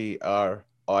space GRIFFOH.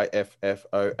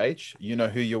 You know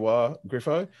who you are,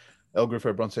 Griffo. L.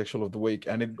 Griffo Bronzexual of the Week,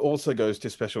 and it also goes to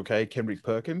Special K, Kendrick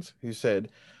Perkins, who said,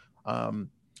 um,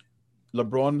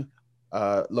 LeBron,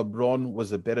 LeBron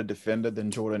was a better defender than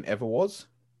Jordan ever was,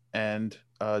 and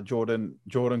Jordan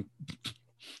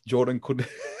could.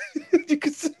 You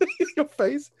could see your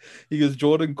face. He goes,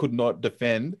 Jordan could not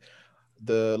defend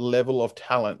the level of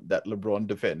talent that LeBron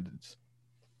defends.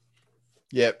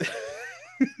 Yep.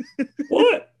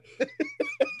 What?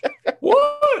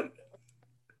 What?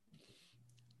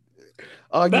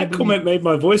 That Arguably, comment made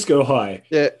my voice go high.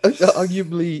 yeah,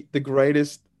 arguably the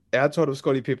greatest outside of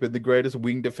Scottie Pippen, the greatest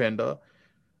wing defender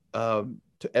to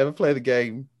ever play the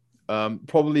game.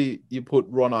 Probably you put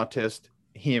Ron Artest,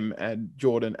 him, and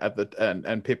Jordan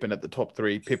and Pippen at the top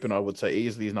three. Pippen, I would say,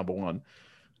 easily is number one.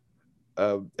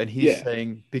 And he's Yeah.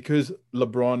 saying because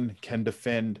LeBron can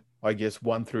defend, I guess,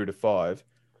 1 through to 5,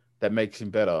 that makes him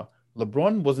better.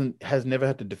 LeBron has never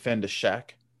had to defend a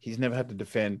Shaq. He's never had to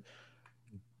defend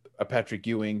a Patrick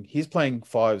Ewing. He's playing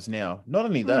fives now. Not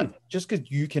only Hmm. that, just because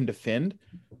you can defend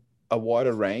a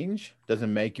wider range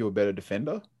doesn't make you a better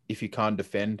defender if you can't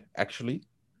defend actually.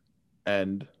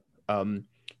 And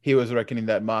he was reckoning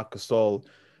that Marc Gasol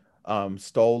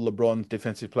stole LeBron's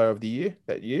Defensive Player of the Year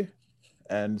that year,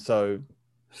 and so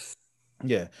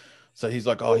yeah, so he's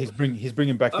like, oh, Well, he's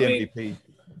bringing back I the mean, MVP.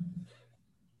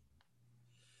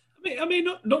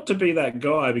 not to be that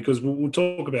guy because we'll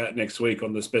talk about it next week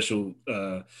on the special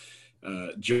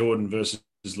Jordan versus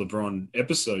LeBron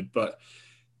episode. But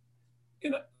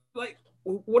like,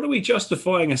 what are we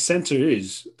justifying a center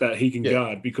is that he can Yeah,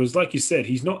 guard? Because, like you said,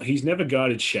 he's not. He's never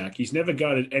guarded Shaq. He's never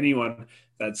guarded anyone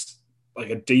that's like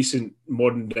a decent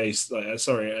modern day,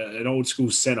 an old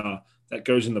school center that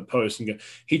goes in the post and go.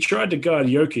 He tried to guard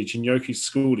Jokic, and Jokic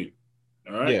schooled him.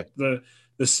 All right, yeah,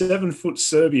 the 7 foot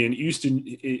Serbian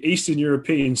Eastern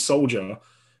European soldier,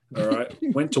 all right,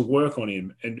 went to work on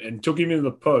him and took him into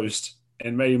the post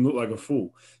and made him look like a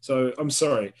fool. So I'm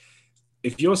sorry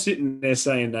if you're sitting there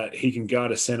saying that he can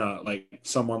guard a center like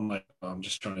someone like I'm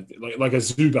just trying to think, like a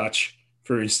Zubac,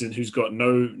 for instance, who's got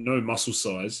no muscle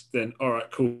size, then all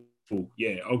right, cool,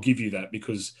 yeah, I'll give you that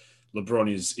because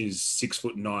LeBron is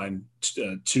 6'9",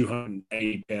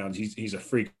 280 pounds. He's a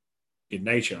freak in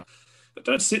nature. But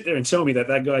don't sit there and tell me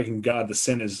that guy can guard the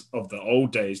centers of the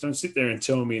old days. Don't sit there and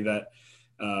tell me that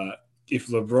if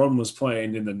LeBron was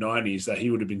playing in the 90s, that he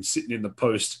would have been sitting in the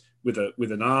post with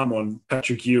an arm on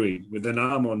Patrick Ewing, with an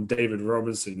arm on David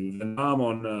Robinson, with an arm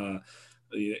on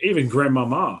even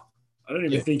Grandmama. I don't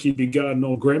even yeah, think he'd be guarding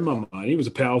all Grandmama. He was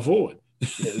a power forward.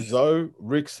 yeah. Zoe,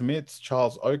 Rick Smith,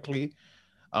 Charles Oakley.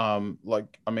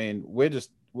 Like I mean, we're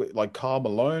like Karl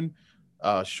Malone,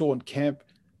 Sean Kemp.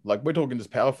 Like we're talking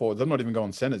just power forwards. I'm not even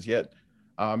going centers yet.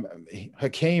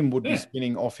 Hakeem would be Yeah.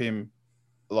 spinning off him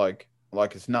like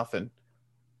it's nothing.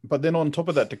 But then on top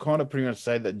of that, to kind of pretty much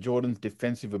say that Jordan's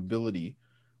defensive ability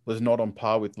was not on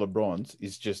par with LeBron's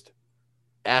is just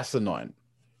asinine.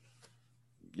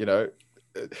 You know,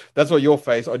 that's what your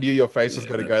face. I knew your face was Yeah.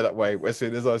 going to go that way as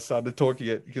soon as I started talking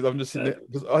it because I'm just sitting there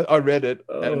because I read it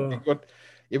and Oh.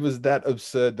 it was that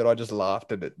absurd that I just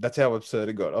laughed at it. That's how absurd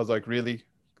it got. I was like, really,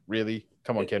 really,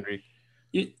 come on, Kendry.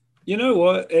 You know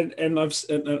what?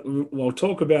 We'll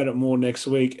talk about it more next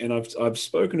week. And I've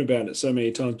spoken about it so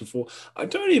many times before. I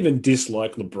don't even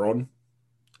dislike LeBron. I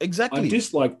Exactly.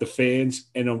 dislike the fans,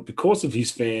 and because of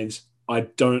his fans, I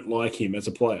don't like him as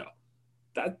a player.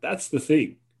 That's the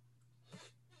thing.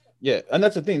 Yeah, and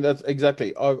that's the thing. That's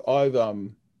exactly. I've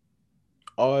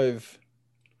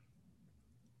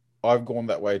I've gone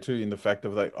that way too in the fact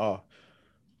of like, oh,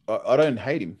 I don't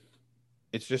hate him.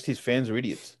 It's just his fans are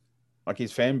idiots. Like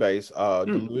his fan base are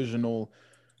Hmm. delusional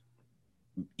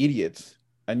idiots.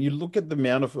 And you look at the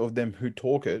amount of them who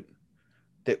talk it,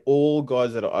 they're all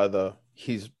guys that are either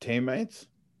his teammates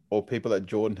or people that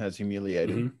Jordan has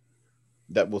humiliated Mm-hmm.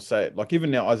 that will say it. Like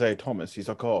even now, Isaiah Thomas, he's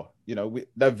like, oh,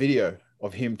 that video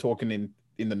of him talking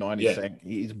in the 90s Yeah. saying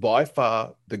he's by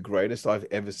far the greatest I've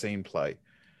ever seen play.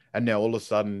 And now all of a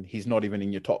sudden he's not even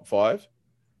in your top 5.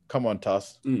 Come on,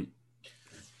 Tuss. Mm.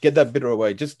 Get that bitter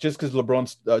away. Just because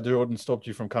Jordan stopped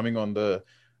you from coming on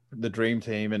the dream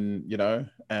team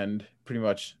and pretty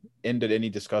much ended any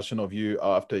discussion of you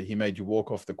after he made you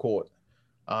walk off the court.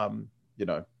 Um, you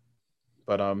know,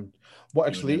 but well,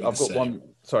 actually, I've got one.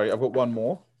 Sorry, I've got one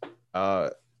more.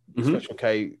 Special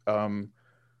K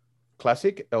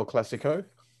classic El Clasico.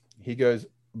 He goes,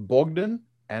 Bogdan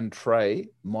and Trey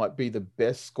might be the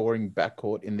best scoring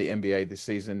backcourt in the NBA this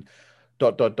season. ...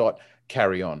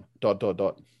 Carry on. ...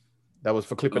 That was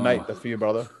for Clipper Nate. That's for you,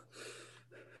 brother.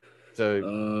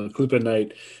 So Clipper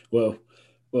Nate. Well,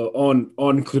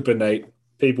 on Clipper Nate,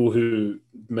 people who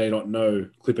may not know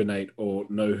Clipper Nate or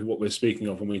know what we're speaking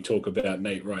of when we talk about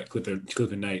Nate, right?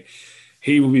 Clipper Nate.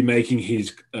 He will be making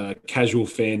his casual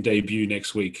fan debut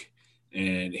next week,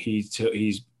 and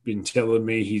he's been telling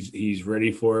me he's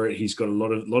ready for it. He's got a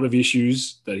lot of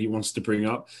issues that he wants to bring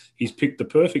up. He's picked the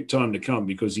perfect time to come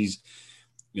because he's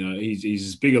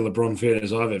as big a LeBron fan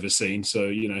as I've ever seen. So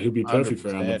he'll be perfect 100%.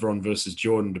 For our LeBron versus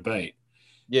Jordan debate.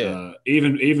 Yeah,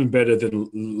 even better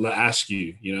than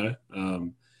Askew.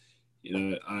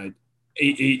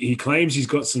 He claims he's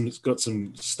got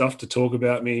some stuff to talk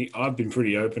about me. I've been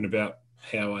pretty open about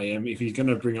how I am. If he's going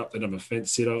to bring up that I'm a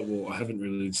fence sitter, well, I haven't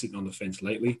really been sitting on the fence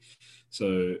lately.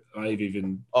 So I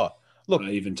even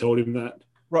told him that.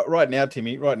 Right now,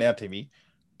 Timmy,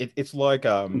 it's like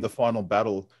the final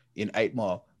battle in 8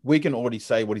 Mile. We can already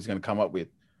say what he's going to come up with,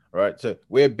 right? So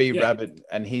we're B Rabbit,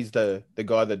 and he's the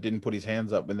guy that didn't put his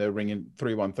hands up when they're ringing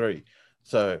 313.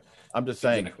 So I'm just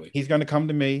saying He's going to come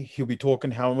to me. He'll be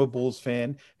talking how I'm a Bulls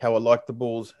fan, how I like the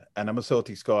Bulls, and I'm a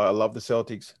Celtics guy. I love the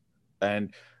Celtics,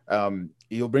 and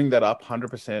he'll bring that up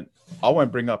 100%. I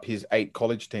won't bring up his 8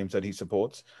 college teams that he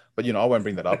supports, but I won't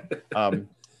bring that up.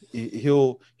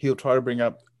 He'll try to bring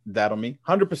up that on me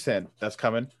 100%. That's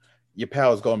coming. Your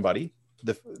power's gone, buddy.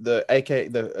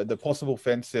 The possible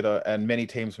fence sitter and many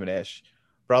teams, Manesh,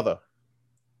 brother,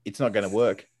 it's not going to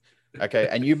work. Okay,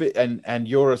 and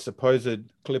you're a supposed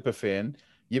Clipper fan.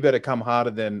 You better come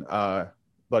harder than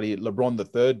buddy LeBron the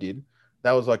third did.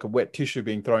 That was like a wet tissue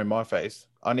being thrown in my face.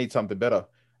 I need something better.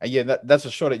 And yeah, that's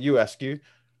a shot at you, Askew.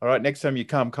 All right, next time you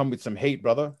come with some heat,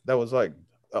 brother. That was like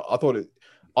I thought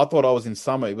I was in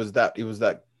summer. It was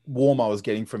that warm I was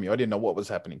getting from you. I didn't know what was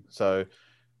happening. So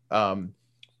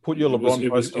put your LeBron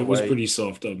post away. It was pretty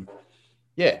soft.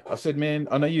 Yeah, I said, man,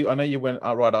 I know you went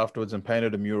right afterwards and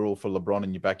painted a mural for LeBron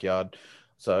in your backyard.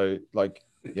 So like,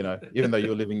 even though you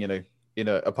were living in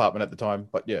a apartment at the time,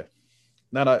 but yeah.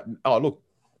 No. Oh, look,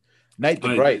 Nate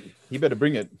the Great. He better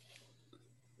bring it.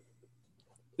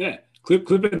 Yeah.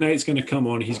 Clipper Nate's going to come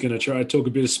on. He's going to try to talk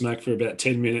a bit of smack for about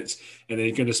 10 minutes, and then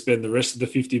he's going to spend the rest of the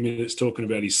 50 minutes talking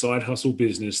about his side hustle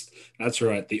business. That's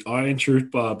right. The Iron Truth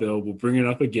Barbell. We'll bring it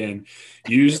up again.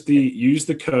 Use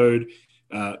the code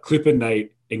Clipper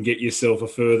Nate and get yourself a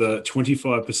further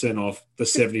 25% off the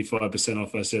 75%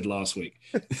 off I said last week.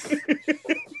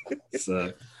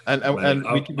 So, and I'm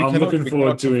looking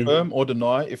forward to confirm or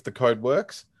deny if the code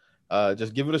works.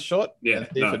 Just give it a shot and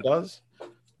see if it does.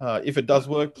 If it does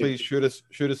work, please shoot us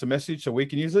a message so we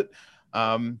can use it.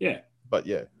 But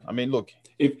yeah, I mean, look,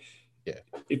 if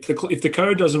the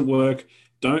code doesn't work,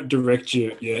 don't direct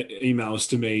your emails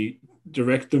to me.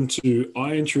 Direct them to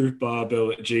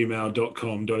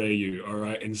irontruthbarbell@gmail.com.au. All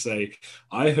right, and say,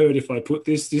 I heard if I put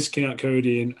this discount code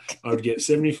in, I would get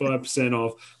 75%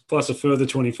 off plus a further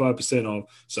 25% off.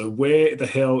 So where the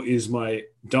hell is my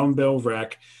dumbbell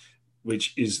rack,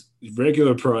 which is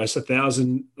regular price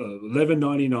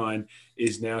 $11.99,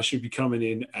 is now should be coming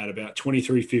in at about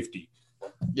 $23.50.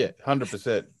 Yeah,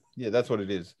 100%. Yeah, that's what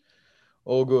it is.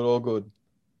 All good.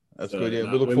 That's good. Yeah,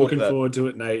 we're looking forward to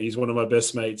it, Nate. He's one of my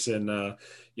best mates, and the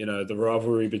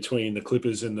rivalry between the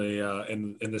Clippers and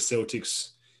the Celtics,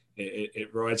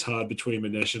 it rides hard between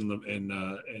Manesh and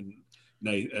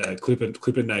Nate,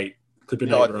 Clipper Nate,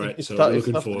 right? So we're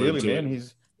looking forward to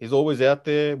it. He's always out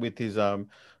there with his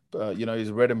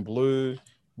his red and blue,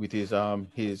 with his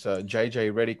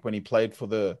JJ Redick when he played for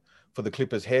the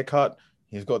Clippers haircut.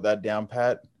 He's got that down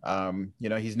pat.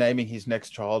 He's naming his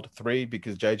next child 3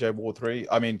 because JJ wore 3.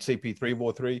 I mean, CP3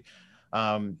 wore 3.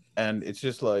 And it's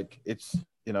just like, it's,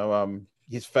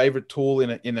 his favorite tool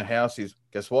in the house is,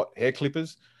 guess what? Hair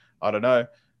clippers. I don't know.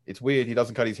 It's weird. He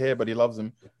doesn't cut his hair, but he loves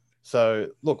them. So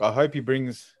look, I hope he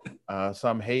brings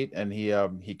some heat and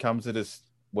he comes at us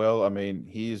well. I mean,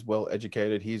 he is well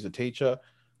educated. He's a teacher.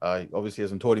 Obviously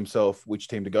hasn't taught himself which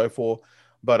team to go for.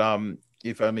 But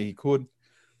if only he could.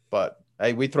 But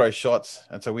hey, we throw shots,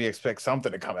 and so we expect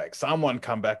something to come back. Someone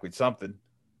come back with something.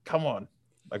 Come on,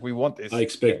 like we want this. I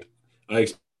expect I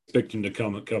expect him to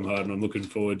come hard, and I'm looking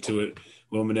forward to it.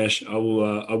 Well, Manesh, I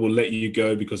will let you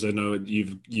go because I know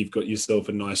you've got yourself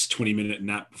a nice 20-minute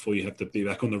nap before you have to be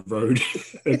back on the road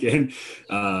again.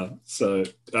 So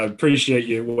I appreciate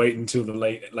you waiting until the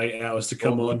late hours to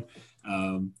come on.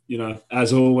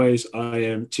 As always, I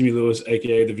am Timmy Lewis,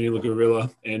 aka the Vanilla Gorilla,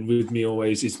 and with me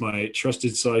always is my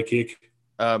trusted sidekick.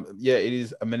 It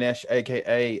is Manesh,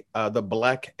 aka the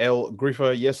Black L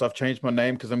Griffoh. Yes, I've changed my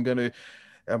name because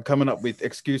I'm coming up with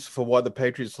excuses for why the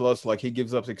Patriots lost. Like he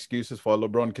gives up excuses why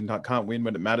LeBron can't win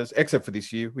when it matters, except for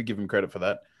this year. We give him credit for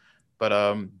that. But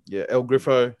El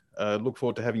Griffoh, look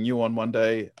forward to having you on one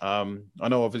day. I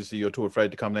know obviously you're too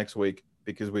afraid to come next week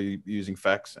because we're using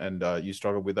facts and you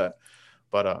struggle with that.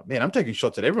 But man, I'm taking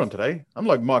shots at everyone today. I'm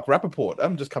like Mike Rappaport.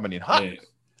 I'm just coming in hot. Yeah,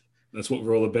 that's what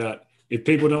we're all about. If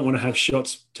people don't want to have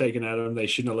shots taken at them, they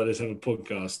shouldn't let us have a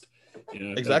podcast.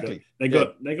 Exactly. They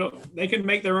can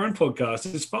make their own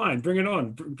podcast. It's fine. Bring it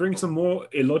on. Bring some more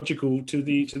illogical to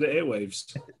the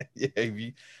airwaves.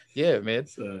 Yeah, man.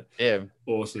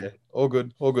 Awesome. Yeah. All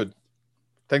good.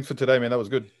 Thanks for today, man. That was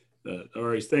good. All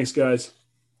right. Thanks, guys.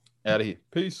 Out of here.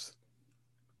 Peace.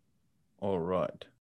 All right.